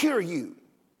that'll cure you.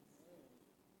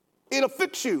 It'll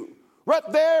fix you right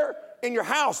there in your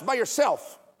house by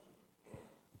yourself.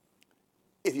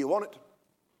 If you want it.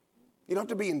 You don't have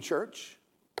to be in church.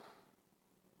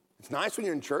 It's nice when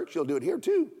you're in church. You'll do it here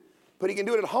too. But you can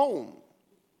do it at home,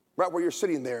 right where you're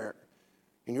sitting there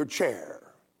in your chair.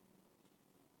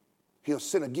 He'll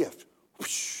send a gift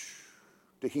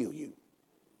to heal you,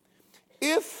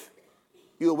 if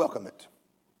you'll welcome it.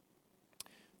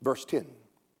 Verse 10.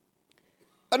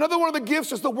 Another one of the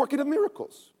gifts is the working of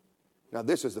miracles. Now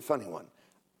this is the funny one.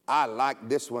 I like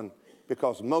this one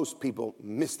because most people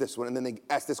miss this one, and then they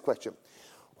ask this question.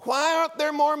 Why aren't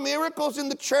there more miracles in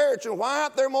the church? And why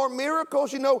aren't there more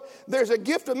miracles? You know, there's a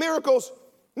gift of miracles.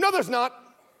 No, there's not.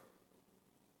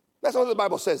 That's what the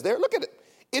Bible says there. Look at it.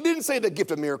 It didn't say the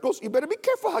gift of miracles. You better be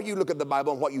careful how you look at the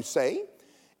Bible and what you say.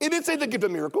 It didn't say the gift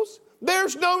of miracles.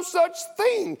 There's no such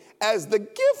thing as the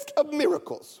gift of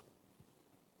miracles.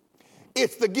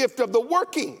 It's the gift of the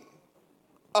working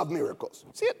of miracles.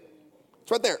 See it?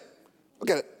 It's right there. Look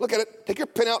at it. Look at it. Take your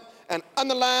pen out and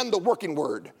underline the working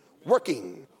word.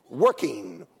 Working,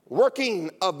 working, working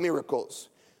of miracles.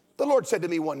 The Lord said to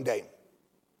me one day,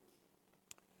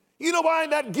 you know why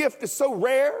that gift is so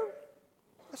rare?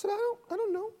 I said, I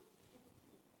don't know.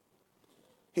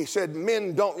 He said,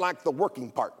 men don't like the working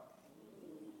part.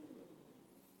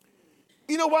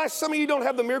 You know why some of you don't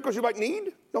have the miracles you might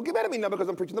need? Don't get mad at me now because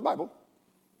I'm preaching the Bible.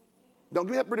 Don't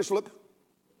give me that British look.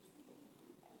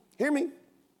 Hear me.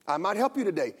 I might help you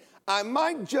today. I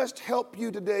might just help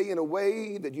you today in a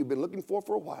way that you've been looking for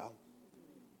a while.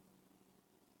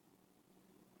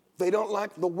 They don't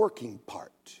like the working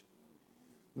part.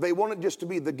 They want it just to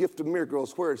be the gift of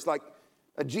miracles where it's like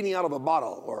a genie out of a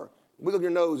bottle, or wiggle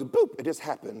your nose and boop, it just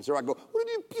happens. Or I go, what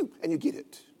do you do? And you get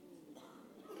it.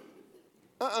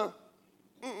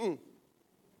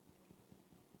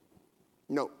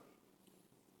 No.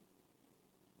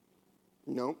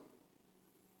 No.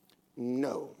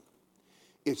 No.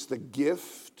 It's the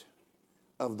gift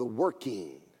of the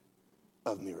working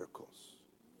of miracles.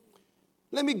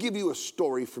 Let me give you a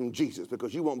story from Jesus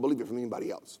because you won't believe it from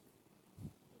anybody else.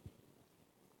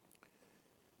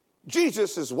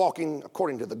 Jesus is walking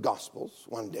according to the Gospels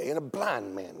one day, and a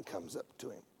blind man comes up to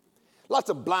him.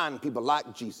 Lots of blind people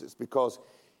like Jesus because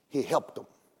he helped them.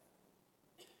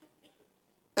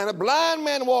 And a blind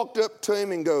man walked up to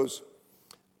him and goes,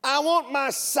 I want my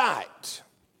sight.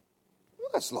 Well,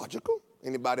 that's logical.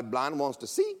 Anybody blind wants to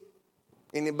see.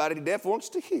 Anybody deaf wants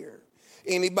to hear.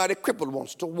 Anybody crippled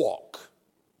wants to walk.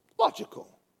 Logical.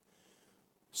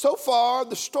 So far,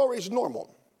 the story is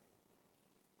normal.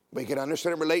 We can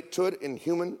understand and relate to it in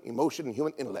human emotion and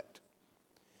human intellect.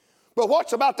 But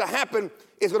what's about to happen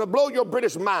is going to blow your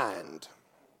British mind.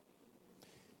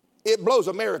 It blows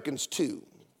Americans too.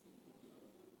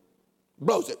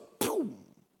 Blows it. Boom.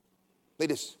 They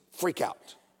just freak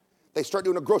out. They start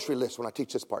doing a grocery list when I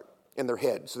teach this part in their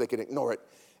head so they can ignore it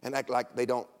and act like they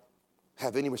don't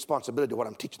have any responsibility to what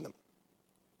I'm teaching them.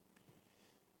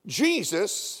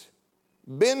 Jesus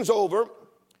bends over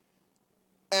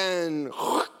and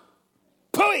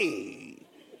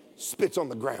spits on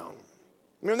the ground.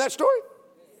 Remember that story?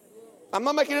 I'm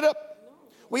not making it up.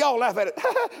 We all laugh at it.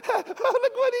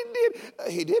 Look what he did.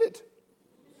 He did it.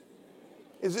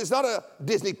 It's not a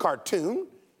Disney cartoon.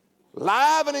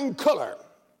 Live and in color.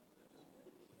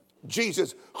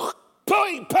 Jesus,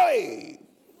 pay.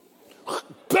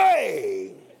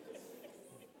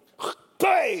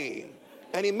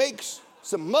 And he makes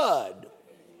some mud.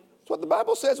 That's what the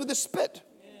Bible says with his spit.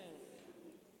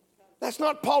 That's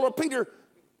not Paul or Peter.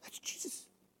 That's Jesus.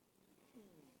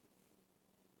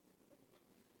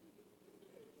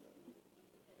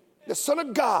 The Son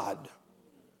of God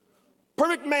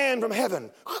Perfect man from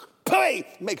heaven. Pay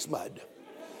makes mud.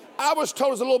 I was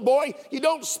told as a little boy, you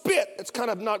don't spit. It's kind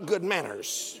of not good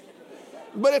manners.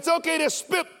 But it's okay to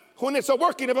spit when it's a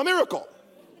working of a miracle.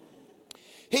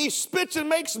 He spits and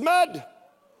makes mud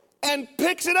and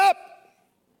picks it up.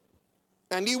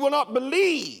 And you will not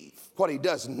believe what he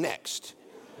does next.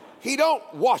 He don't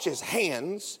wash his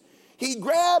hands. He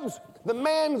grabs the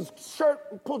man's shirt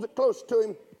and pulls it close to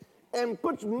him and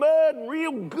puts mud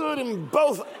real good in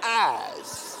both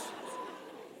eyes.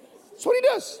 That's what he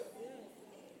does.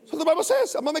 That's what the Bible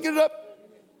says. I'm not making it up.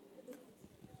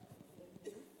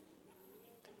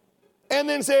 And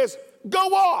then says, go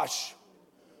wash.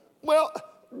 Well,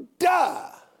 duh.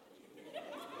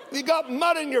 You got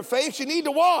mud in your face, you need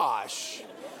to wash.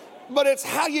 But it's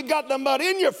how you got the mud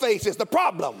in your face is the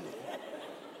problem.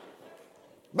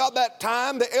 About that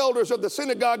time, the elders of the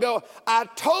synagogue go, I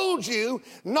told you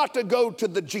not to go to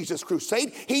the Jesus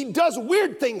Crusade. He does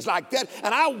weird things like that,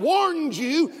 and I warned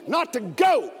you not to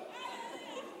go.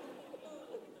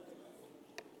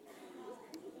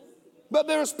 But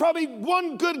there's probably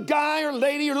one good guy or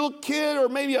lady or little kid or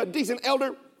maybe a decent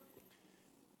elder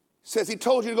says he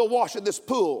told you to go wash at this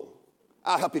pool.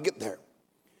 I'll help you get there.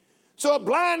 So a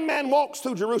blind man walks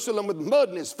through Jerusalem with mud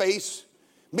in his face,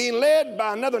 being led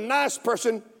by another nice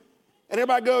person, and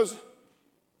everybody goes,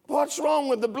 what's wrong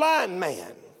with the blind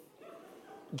man?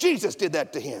 Jesus did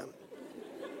that to him.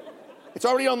 It's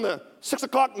already on the 6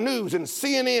 o'clock news and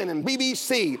CNN and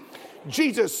BBC.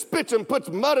 Jesus spits and puts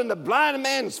mud in the blind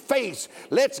man's face.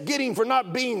 Let's get him for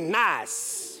not being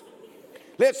nice.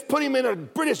 Let's put him in a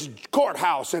British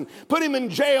courthouse and put him in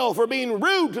jail for being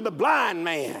rude to the blind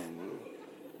man.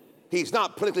 He's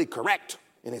not politically correct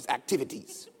in his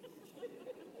activities.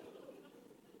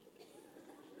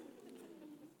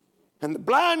 And the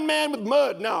blind man with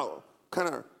mud now kind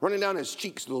of running down his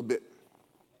cheeks a little bit.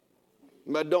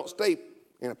 Mud don't stay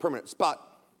in a permanent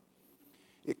spot.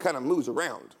 It kind of moves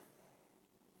around.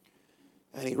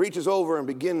 And he reaches over and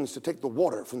begins to take the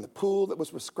water from the pool that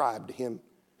was prescribed to him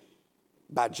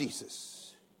by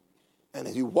Jesus. And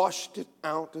as he washed it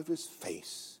out of his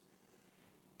face,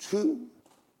 2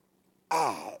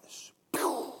 eyes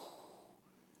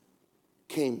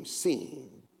came seeing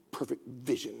perfect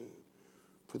vision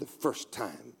for the first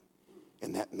time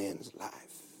in that man's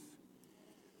life.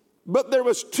 But there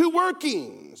was 2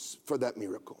 workings for that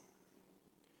miracle.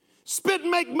 Spit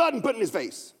and make mud and put in his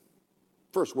face.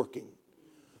 First working.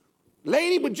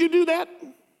 Lady, would you do that?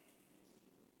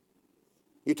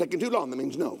 You're taking too long. That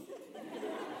means no.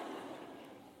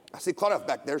 I see Claudia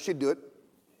back there. She'd do it.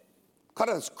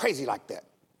 Claudia's crazy like that.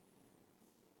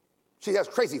 She has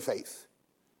crazy faith.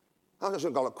 I'm not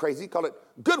going to call it crazy. Call it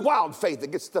good wild faith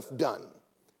that gets stuff done.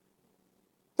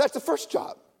 That's the first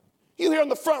job. You here on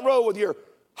the front row with your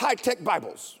high-tech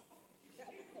Bibles.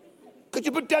 Could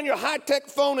you put down your high-tech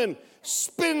phone and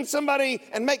spin somebody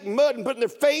and make mud and put it in their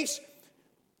face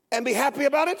and be happy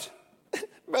about it?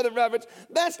 Brother Roberts,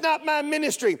 that's not my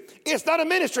ministry. It's not a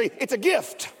ministry, it's a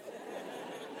gift.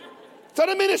 It's not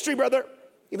a ministry, brother.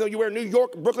 Even though you wear New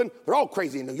York, Brooklyn, they're all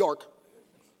crazy in New York.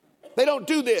 They don't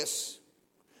do this.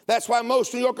 That's why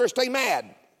most New Yorkers stay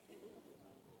mad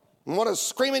and want to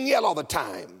scream and yell all the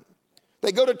time.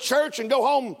 They go to church and go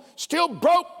home still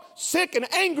broke, sick,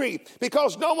 and angry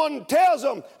because no one tells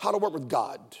them how to work with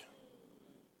God.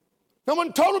 No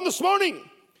one told them this morning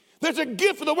there's a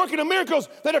gift for the working of miracles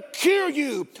that'll cure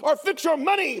you or fix your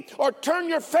money or turn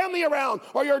your family around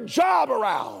or your job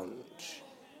around.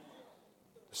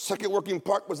 The second working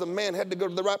part was the man had to go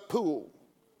to the right pool.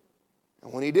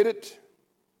 And when he did it,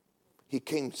 he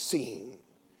came seeing.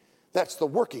 That's the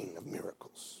working of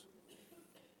miracles.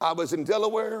 I was in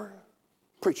Delaware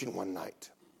preaching one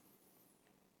night.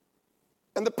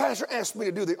 And the pastor asked me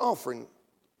to do the offering,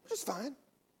 which is fine.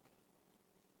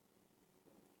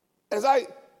 As I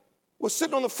was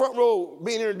sitting on the front row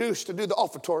being introduced to do the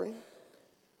offertory,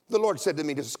 the Lord said to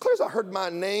me, just as clear as I heard my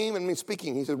name and me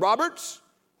speaking, he said, Roberts?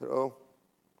 I said, oh,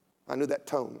 I knew that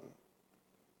tone.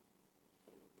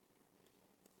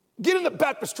 Get in the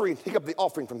baptistry and take up the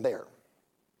offering from there.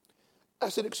 I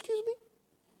said, excuse me?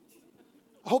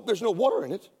 I hope there's no water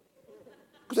in it.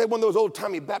 Because they had one of those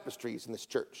old-timey baptistries in this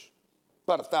church.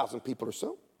 About 1,000 people or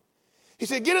so. He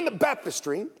said, get in the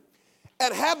baptistry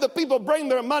and have the people bring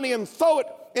their money and throw it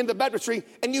in the baptistry,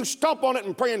 and you stomp on it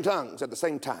and pray in tongues at the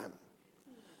same time.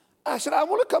 I said, I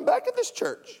want to come back to this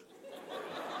church.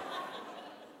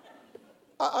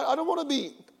 I don't want to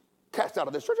be cast out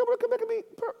of this church. I want to come back and be,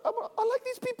 I like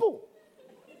these people.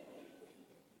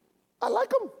 I like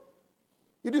them.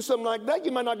 You do something like that,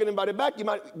 you might not get invited back. You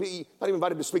might be not even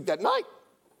invited to speak that night.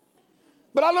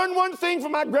 But I learned one thing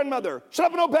from my grandmother. Shut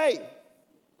up and obey.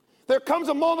 There comes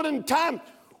a moment in time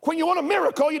when you want a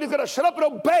miracle, you just got to shut up and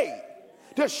obey.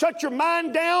 Just shut your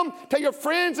mind down, tell your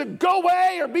friends to go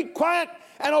away or be quiet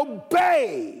and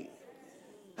obey.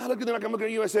 I looked at them like I'm looking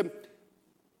at you. I said,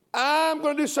 I'm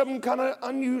going to do something kind of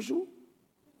unusual.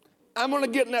 I'm going to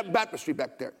get in that baptistry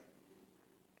back there.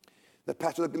 The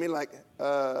pastor looked at me like,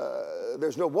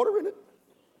 there's no water in it.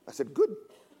 I said, good.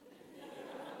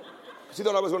 Because he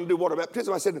thought I was going to do water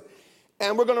baptism. I said,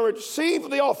 and we're going to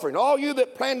receive the offering. All you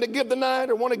that plan to give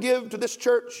tonight or want to give to this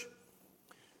church,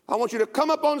 I want you to come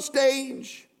up on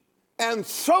stage and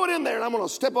throw it in there, and I'm going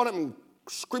to step on it and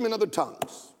scream in other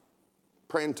tongues,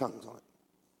 pray in tongues on it.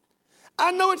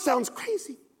 I know it sounds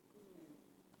crazy.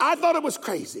 I thought it was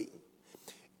crazy.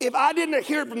 If I didn't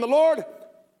hear it from the Lord,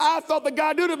 I thought the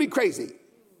guy did it would be crazy.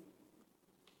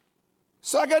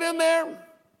 So I got in there, and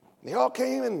they all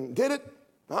came and did it.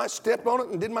 I stepped on it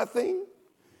and did my thing.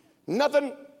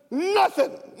 Nothing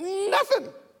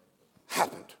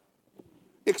happened,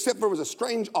 except there was a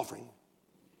strange offering.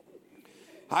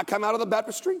 I come out of the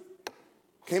baptistry,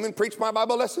 came and preached my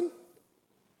Bible lesson,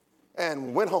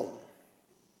 and went home,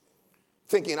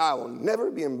 thinking I will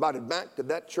never be invited back to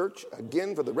that church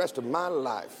again for the rest of my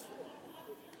life.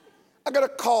 I got a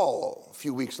call a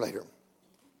few weeks later.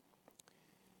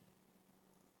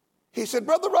 He said,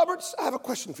 Brother Roberts, I have a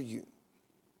question for you.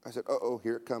 I said, uh-oh,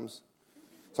 here it comes.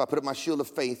 So I put up my shield of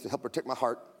faith to help protect my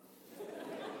heart.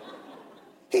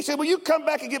 He said, will you come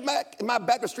back and get back in my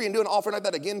baptistry and do an offering like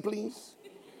that again, please?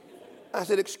 I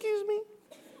said, excuse me?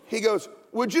 He goes,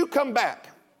 would you come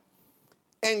back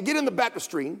and get in the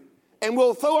baptistry and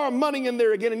we'll throw our money in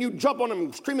there again and you jump on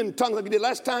them screaming in tongues like you did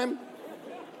last time?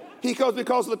 He goes,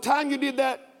 because of the time you did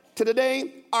that to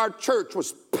today, our church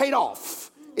was paid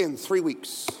off in 3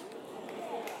 weeks.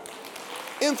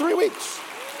 In 3 weeks.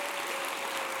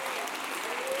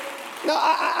 Now,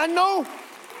 I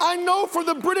know for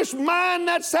the British mind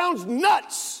that sounds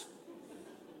nuts.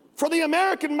 For the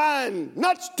American mind,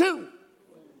 nuts too.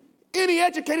 Any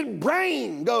educated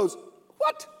brain goes,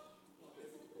 what?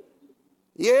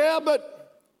 Yeah,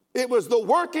 but it was the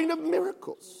working of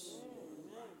miracles.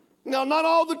 Now, not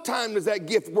all the time does that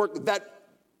gift work that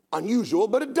unusual,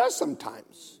 but it does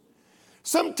sometimes.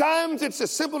 Sometimes it's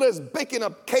as simple as baking a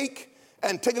cake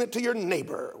and taking it to your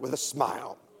neighbor with a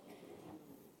smile.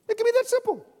 It can be that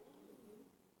simple.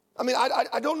 I mean,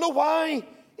 I don't know why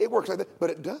it works like that, but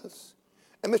it does.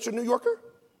 And Mr. New Yorker,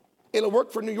 it'll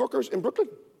work for New Yorkers in Brooklyn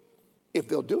if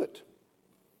they'll do it.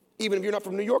 Even if you're not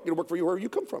from New York, it'll work for you wherever you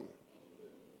come from.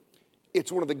 It's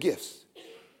one of the gifts.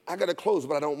 I got to close,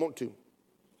 but I don't want to.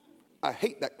 I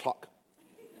hate that clock.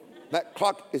 That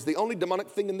clock is the only demonic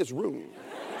thing in this room.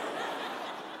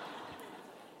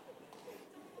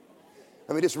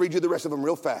 Let me just read you the rest of them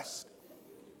real fast.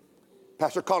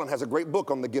 Pastor Colin has a great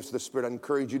book on the gifts of the Spirit. I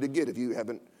encourage you to get if you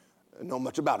haven't known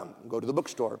much about him. Go to the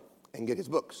bookstore and get his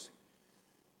books.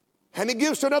 And he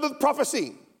gives to another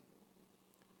prophecy,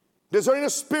 discerning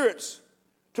of spirits,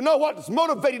 to know what's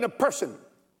motivating a person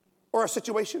or a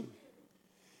situation.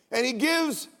 And he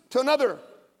gives to another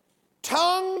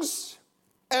tongues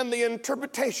and the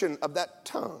interpretation of that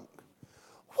tongue.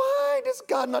 Why does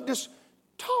God not just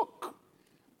talk?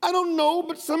 I don't know,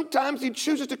 but sometimes he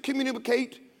chooses to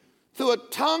communicate through a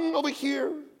tongue over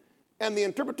here and the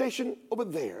interpretation over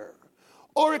there.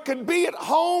 Or it could be at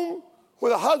home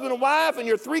with a husband and wife and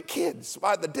your 3 kids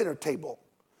at the dinner table.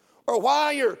 Or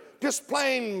while you're just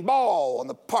playing ball in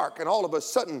the park and all of a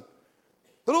sudden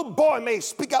the little boy may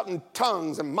speak out in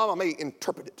tongues and mama may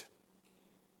interpret it.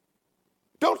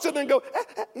 Don't sit there and go,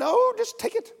 no, just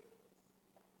take it.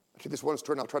 Actually, this one's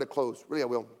turn. I'll try to close. Really, I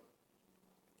will.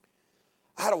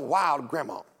 I had a wild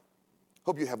grandma.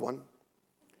 Hope you have one.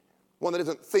 One that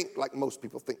doesn't think like most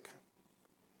people think.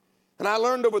 And I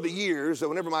learned over the years that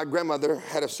whenever my grandmother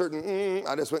had a certain,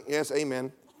 I just went, yes,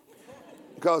 amen.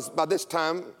 Because by this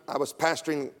time, I was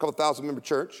pastoring a couple thousand member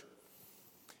church.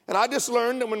 And I just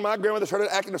learned that when my grandmother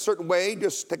started acting a certain way,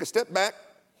 just take a step back.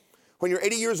 When you're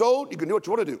 80 years old, you can do what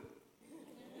you want to do.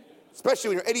 Especially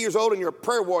when you're 80 years old and you're a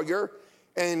prayer warrior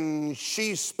and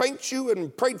she spanked you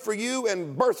and prayed for you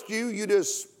and birthed you, you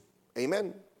just,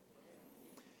 amen.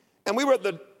 And we were at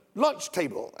the lunch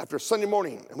table after Sunday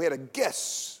morning, and we had a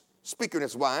guest speaker and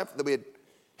his wife that we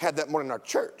had that morning in our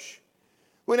church.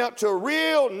 We went out to a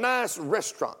real nice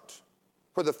restaurant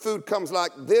where the food comes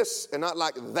like this and not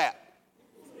like that.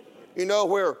 You know,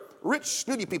 where rich,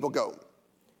 snooty people go.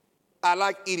 I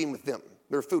like eating with them.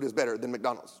 Their food is better than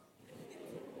McDonald's.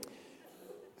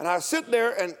 And I sit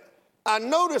there and I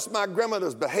noticed my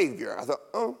grandmother's behavior. I thought,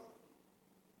 oh.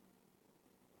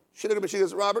 She looked at me, she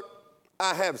goes, Robert,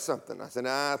 I have something. I said,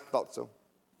 I thought so.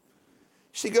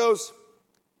 She goes,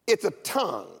 it's a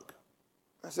tongue.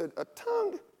 I said, a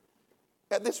tongue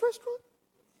at this restaurant?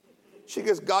 She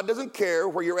goes, God doesn't care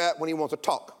where you're at when he wants to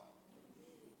talk.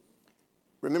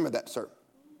 Remember that, sir.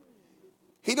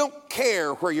 He don't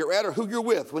care where you're at or who you're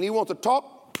with. When he wants to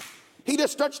talk, he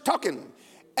just starts talking.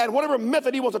 And whatever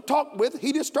method he wants to talk with,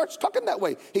 he just starts talking that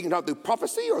way. He can talk through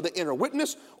prophecy or the inner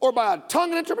witness or by a tongue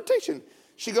and interpretation.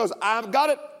 She goes, I've got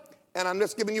it, and I'm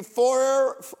just giving you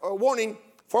forewarning,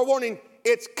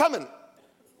 it's coming.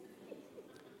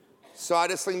 So I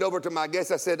just leaned over to my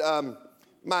guest. I said,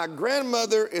 my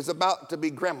grandmother is about to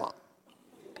be grandma.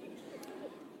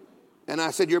 And I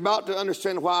said, you're about to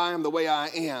understand why I am the way I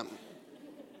am.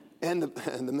 And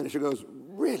the minister goes,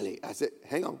 really? I said,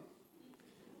 hang on.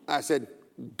 I said,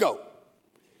 go.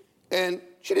 And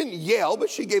she didn't yell,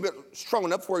 but she gave it strong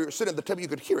enough where you're sitting at the table, you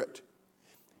could hear it.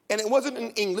 And it wasn't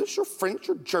in English or French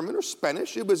or German or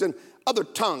Spanish. It was in other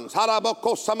tongues. And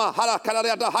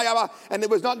it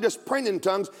was not just praying in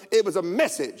tongues. It was a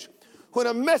message. When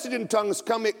a message in tongues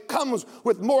comes, it comes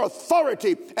with more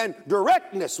authority and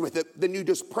directness with it than you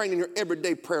just praying in your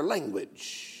everyday prayer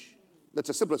language. That's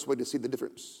the simplest way to see the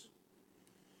difference.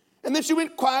 And then she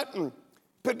went quiet and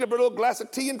picked up her little glass of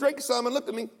tea and drank some and looked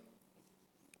at me.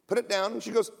 Put it down, and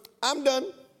she goes, I'm done.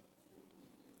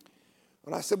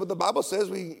 And I said, well, the Bible says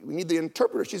we need the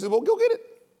interpreter. She said, well, go get it.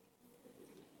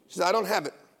 She said, I don't have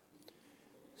it.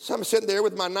 So I'm sitting there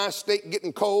with my nice steak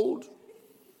getting cold.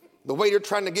 The waiter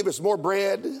trying to give us more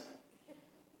bread.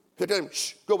 I tell him,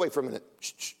 shh, go away for a minute.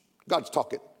 Shh, shh. God's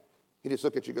talking. He just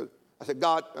looked at you and goes, I said,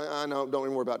 God, I know, don't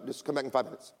even worry about it. Just come back in 5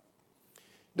 minutes.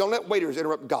 Don't let waiters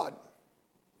interrupt God.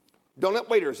 Don't let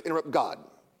waiters interrupt God.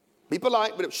 Be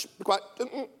polite, but shh, be quiet.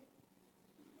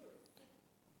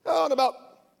 Oh, in about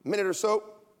a minute or so,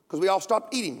 because we all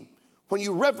stopped eating. When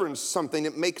you reverence something,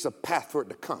 it makes a path for it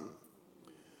to come.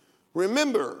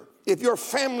 Remember, if your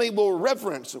family will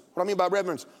reverence, what I mean by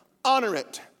reverence, honor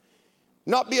it.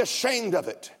 Not be ashamed of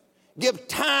it. Give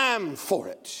time for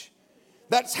it.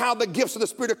 That's how the gifts of the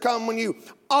Spirit come, when you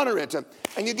honor it and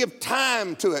you give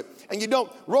time to it. And you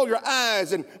don't roll your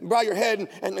eyes and bow your head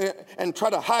and try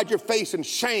to hide your face in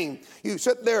shame. You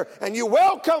sit there and you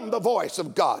welcome the voice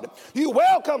of God. You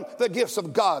welcome the gifts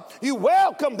of God. You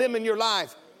welcome them in your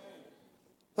life.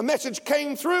 The message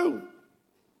came through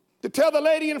to tell the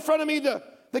lady in front of me,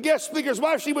 the guest speaker's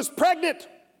wife, she was pregnant.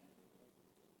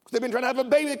 They've been trying to have a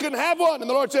baby, they couldn't have one. And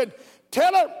the Lord said,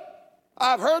 tell her,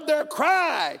 I've heard their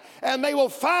cry, and they will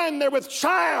find they're with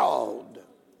child.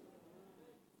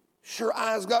 Her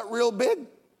eyes got real big.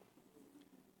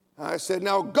 I said,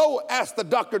 now go ask the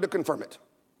doctor to confirm it.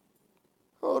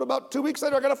 Oh, and about 2 weeks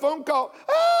later, I got a phone call.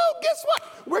 Oh, guess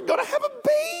what? We're going to have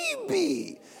a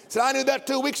baby. So I knew that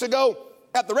 2 weeks ago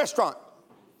at the restaurant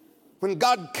when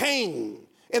God came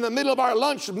in the middle of our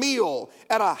lunch meal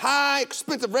at a high,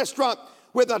 expensive restaurant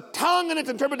with a tongue and its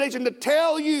interpretation to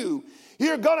tell you,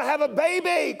 you're going to have a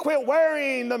baby. Quit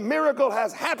worrying. The miracle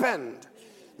has happened.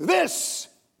 This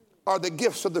are the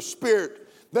gifts of the Spirit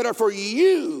that are for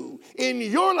you in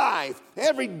your life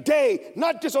every day,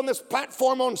 not just on this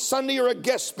platform on Sunday or a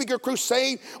guest speaker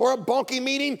crusade or a bonky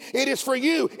meeting. It is for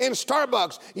you in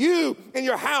Starbucks, you in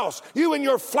your house, you in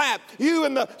your flat, you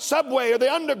in the subway or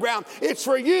the underground. It's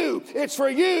for you. It's for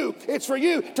you. It's for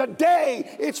you.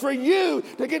 Today, it's for you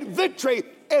to get victory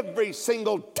every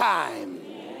single time.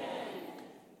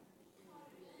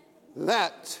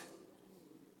 That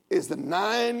is the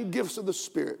 9 gifts of the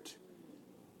Spirit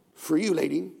for you,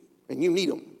 lady, and you need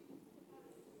them.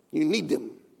 You need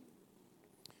them.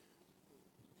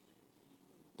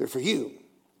 They're for you.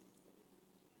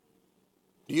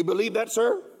 Do you believe that,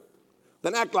 sir?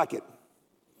 Then act like it.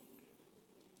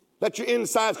 Let your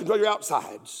insides control your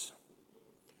outsides.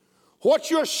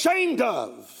 What you're ashamed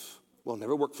of will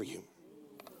never work for you.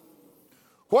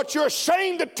 What you're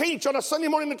ashamed to teach on a Sunday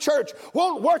morning in the church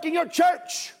won't work in your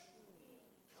church.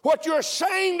 What you're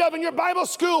ashamed of in your Bible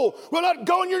school will not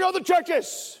go in your other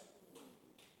churches.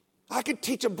 I could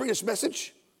teach a British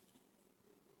message.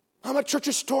 I'm a church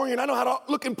historian. I know how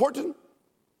to look important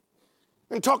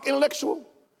and talk intellectual.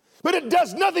 But it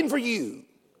does nothing for you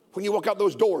when you walk out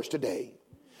those doors today.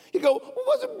 You go, well,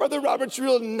 wasn't Brother Roberts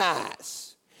real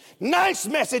nice? Nice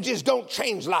messages don't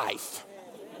change life.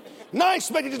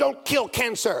 Nice messages don't kill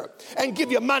cancer and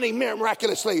give you money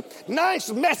miraculously.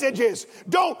 Nice messages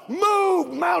don't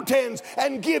move mountains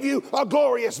and give you a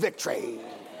glorious victory.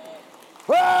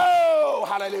 Whoa,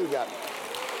 hallelujah.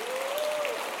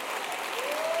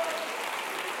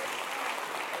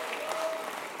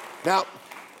 Now,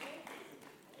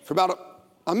 for about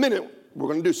a minute, we're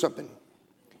going to do something.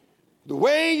 The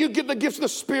way you get the gifts of the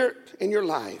Spirit in your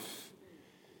life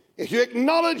is you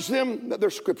acknowledge them that they're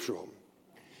scriptural.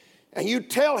 And you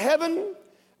tell heaven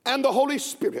and the Holy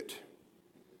Spirit,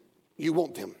 you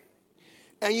want them.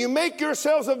 And you make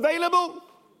yourselves available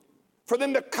for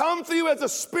them to come to you as the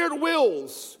Spirit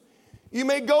wills. You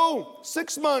may go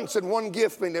 6 months and one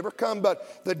gift may never come,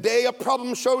 but the day a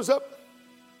problem shows up,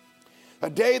 a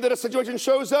day that a situation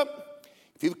shows up,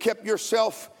 if you've kept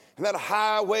yourself in that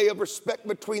highway of respect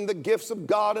between the gifts of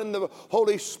God and the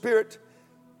Holy Spirit,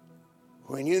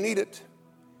 when you need it,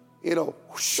 it'll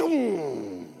whoosh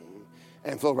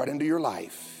and flow right into your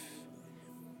life.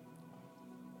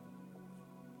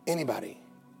 Anybody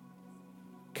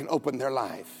can open their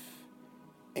life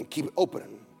and keep it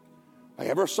open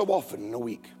ever so often in a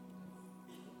week.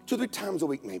 2 or 3 times a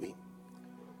week maybe.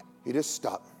 You just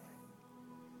stop.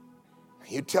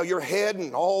 You tell your head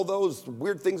and all those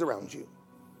weird things around you,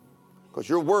 because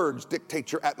your words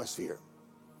dictate your atmosphere.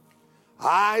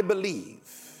 I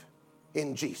believe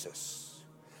in Jesus.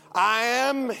 I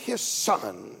am his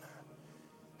son,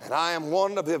 and I am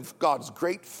one of God's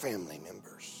great family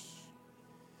members.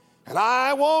 And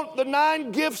I want the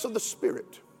 9 gifts of the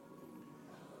Spirit.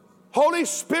 Holy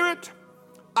Spirit,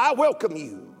 I welcome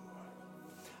you.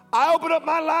 I open up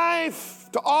my life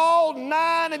to all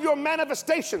 9 of your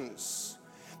manifestations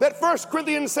that 1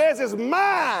 Corinthians says is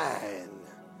mine.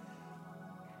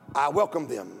 I welcome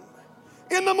them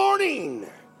in the morning,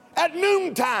 at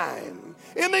noontime,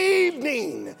 in the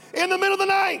evening, in the middle of the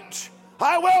night.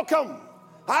 I welcome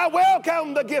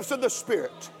the gifts of the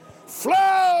Spirit.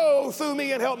 Flow through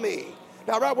me and help me.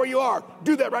 Now, right where you are,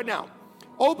 do that right now.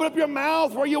 Open up your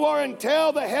mouth where you are and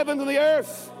tell the heavens and the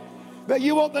earth that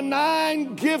you want the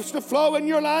 9 gifts to flow in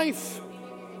your life.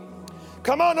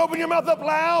 Come on, open your mouth up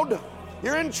loud.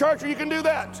 You're in church, or you can do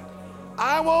that.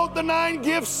 I want the 9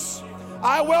 gifts.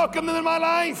 I welcome them in my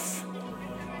life.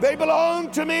 They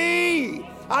belong to me.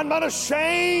 I'm not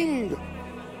ashamed.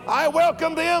 I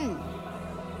welcome them.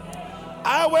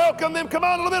 I welcome them. Come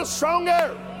on, a little bit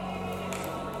stronger.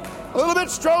 A little bit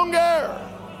stronger.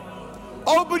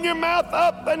 Open your mouth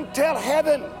up and tell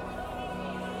heaven.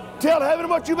 Tell heaven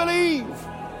what you believe.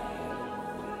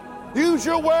 Use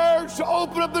your words to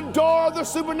open up the door of the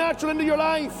supernatural into your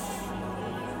life.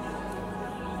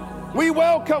 We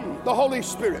welcome the Holy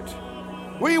Spirit.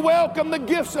 We welcome the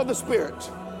gifts of the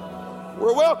Spirit.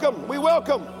 We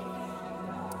welcome.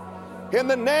 In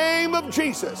the name of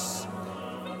Jesus.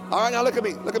 All right, now look at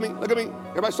me.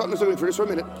 Everybody start listening for just a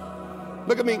minute.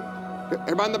 Look at me.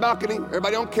 Everybody on the balcony,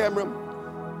 everybody on camera.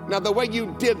 Now, the way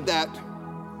you did that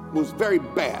was very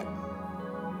bad.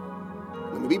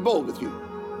 Let me be bold with you.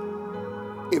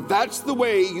 If that's the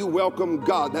way you welcome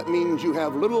God, that means you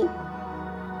have little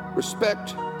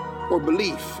respect or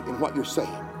belief in what you're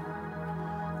saying.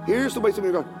 Here's the way some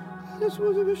of you are going, I just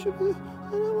want to worship you.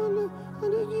 I don't want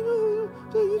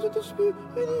to use the Spirit.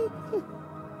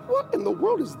 What in the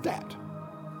world is that?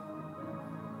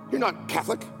 You're not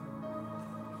Catholic.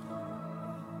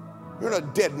 You're not a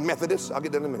dead Methodist. I'll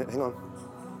get that in a minute. Hang on.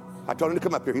 I told him to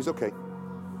come up here. He's okay.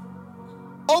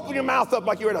 Open your mouth up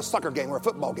like you're at a soccer game or a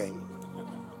football game.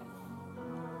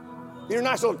 Your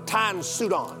nice little tie and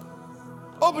suit on.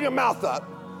 Open your mouth up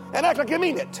and act like you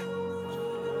mean it.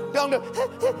 Don't do,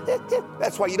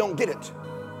 that's why you don't get it.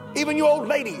 Even you old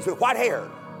ladies with white hair.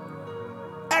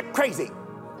 Act crazy.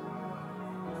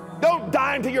 Don't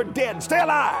die until you're dead. Stay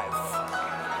alive.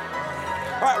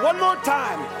 All right, one more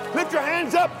time. Lift your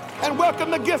hands up and welcome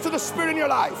the gifts of the Spirit in your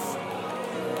life.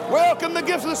 Welcome the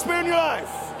gifts of the Spirit in your life.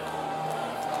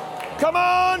 Come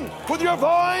on, with your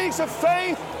voice of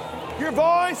faith, your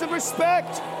voice of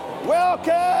respect.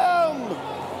 Welcome.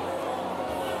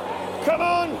 Come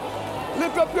on,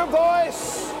 lift up your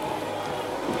voice.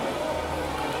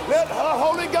 Let the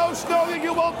Holy Ghost know that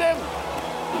you want them.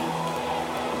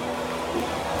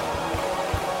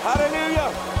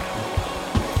 Hallelujah.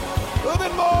 A little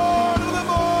bit more, a little bit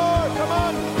more. Come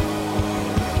on.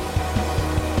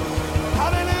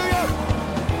 Hallelujah.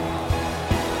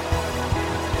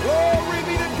 Glory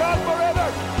be to God forever.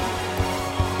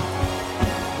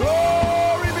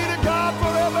 Glory be to God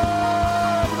forever.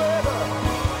 Forever.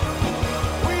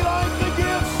 We like the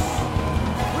gifts.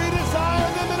 We desire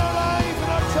them in our life, in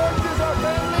our churches, our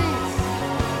families,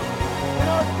 in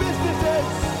our businesses.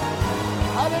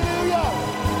 Hallelujah.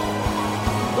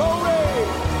 Glory.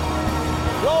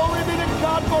 Glory be to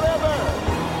God forever.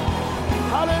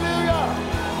 Hallelujah.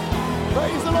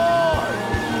 Praise the Lord.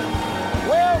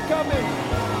 Welcome him.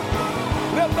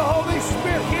 Let the Holy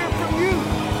Spirit hear from you.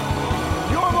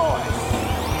 Your voice,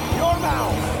 your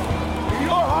mouth,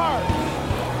 your heart.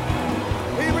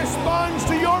 He responds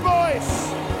to your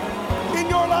voice in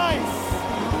your life.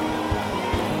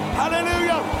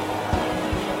 Hallelujah.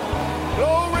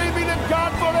 Glory be to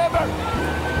God forever.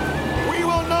 We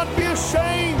will not be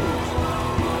ashamed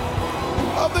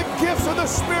of the gifts of the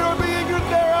Spirit are being ignorant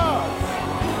thereof.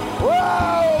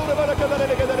 Wow!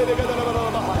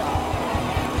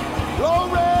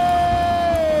 Glory!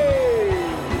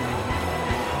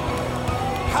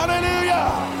 Hallelujah!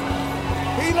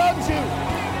 He loves you.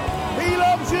 He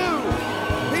loves you.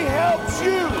 He helps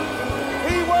you.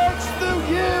 He works through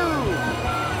you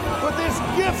with His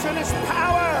gifts and His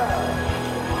power.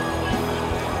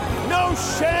 No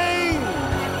shame.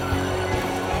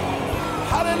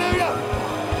 Hallelujah.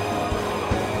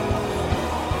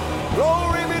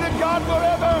 Glory be to God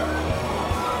forever.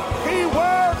 He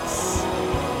works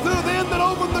through them that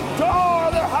open the door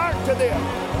of their heart to them.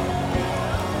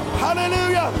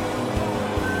 Hallelujah.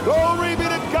 Glory be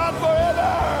to God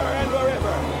forever and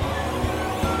forever.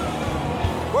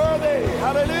 Worthy.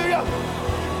 Hallelujah.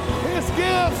 His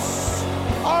gifts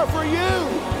are for you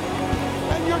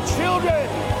and your children.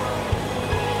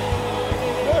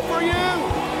 They're for you.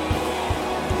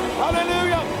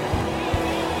 Hallelujah.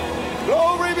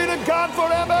 Glory be to God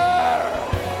forever.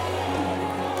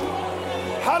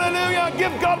 Hallelujah.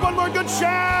 Give God one more good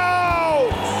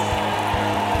shout.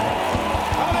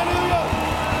 Hallelujah.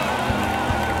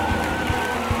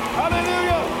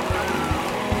 Hallelujah.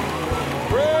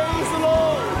 Praise the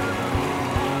Lord.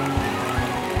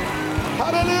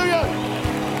 Hallelujah.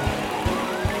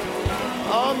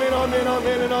 Amen, amen,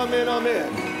 amen, and amen,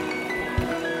 amen.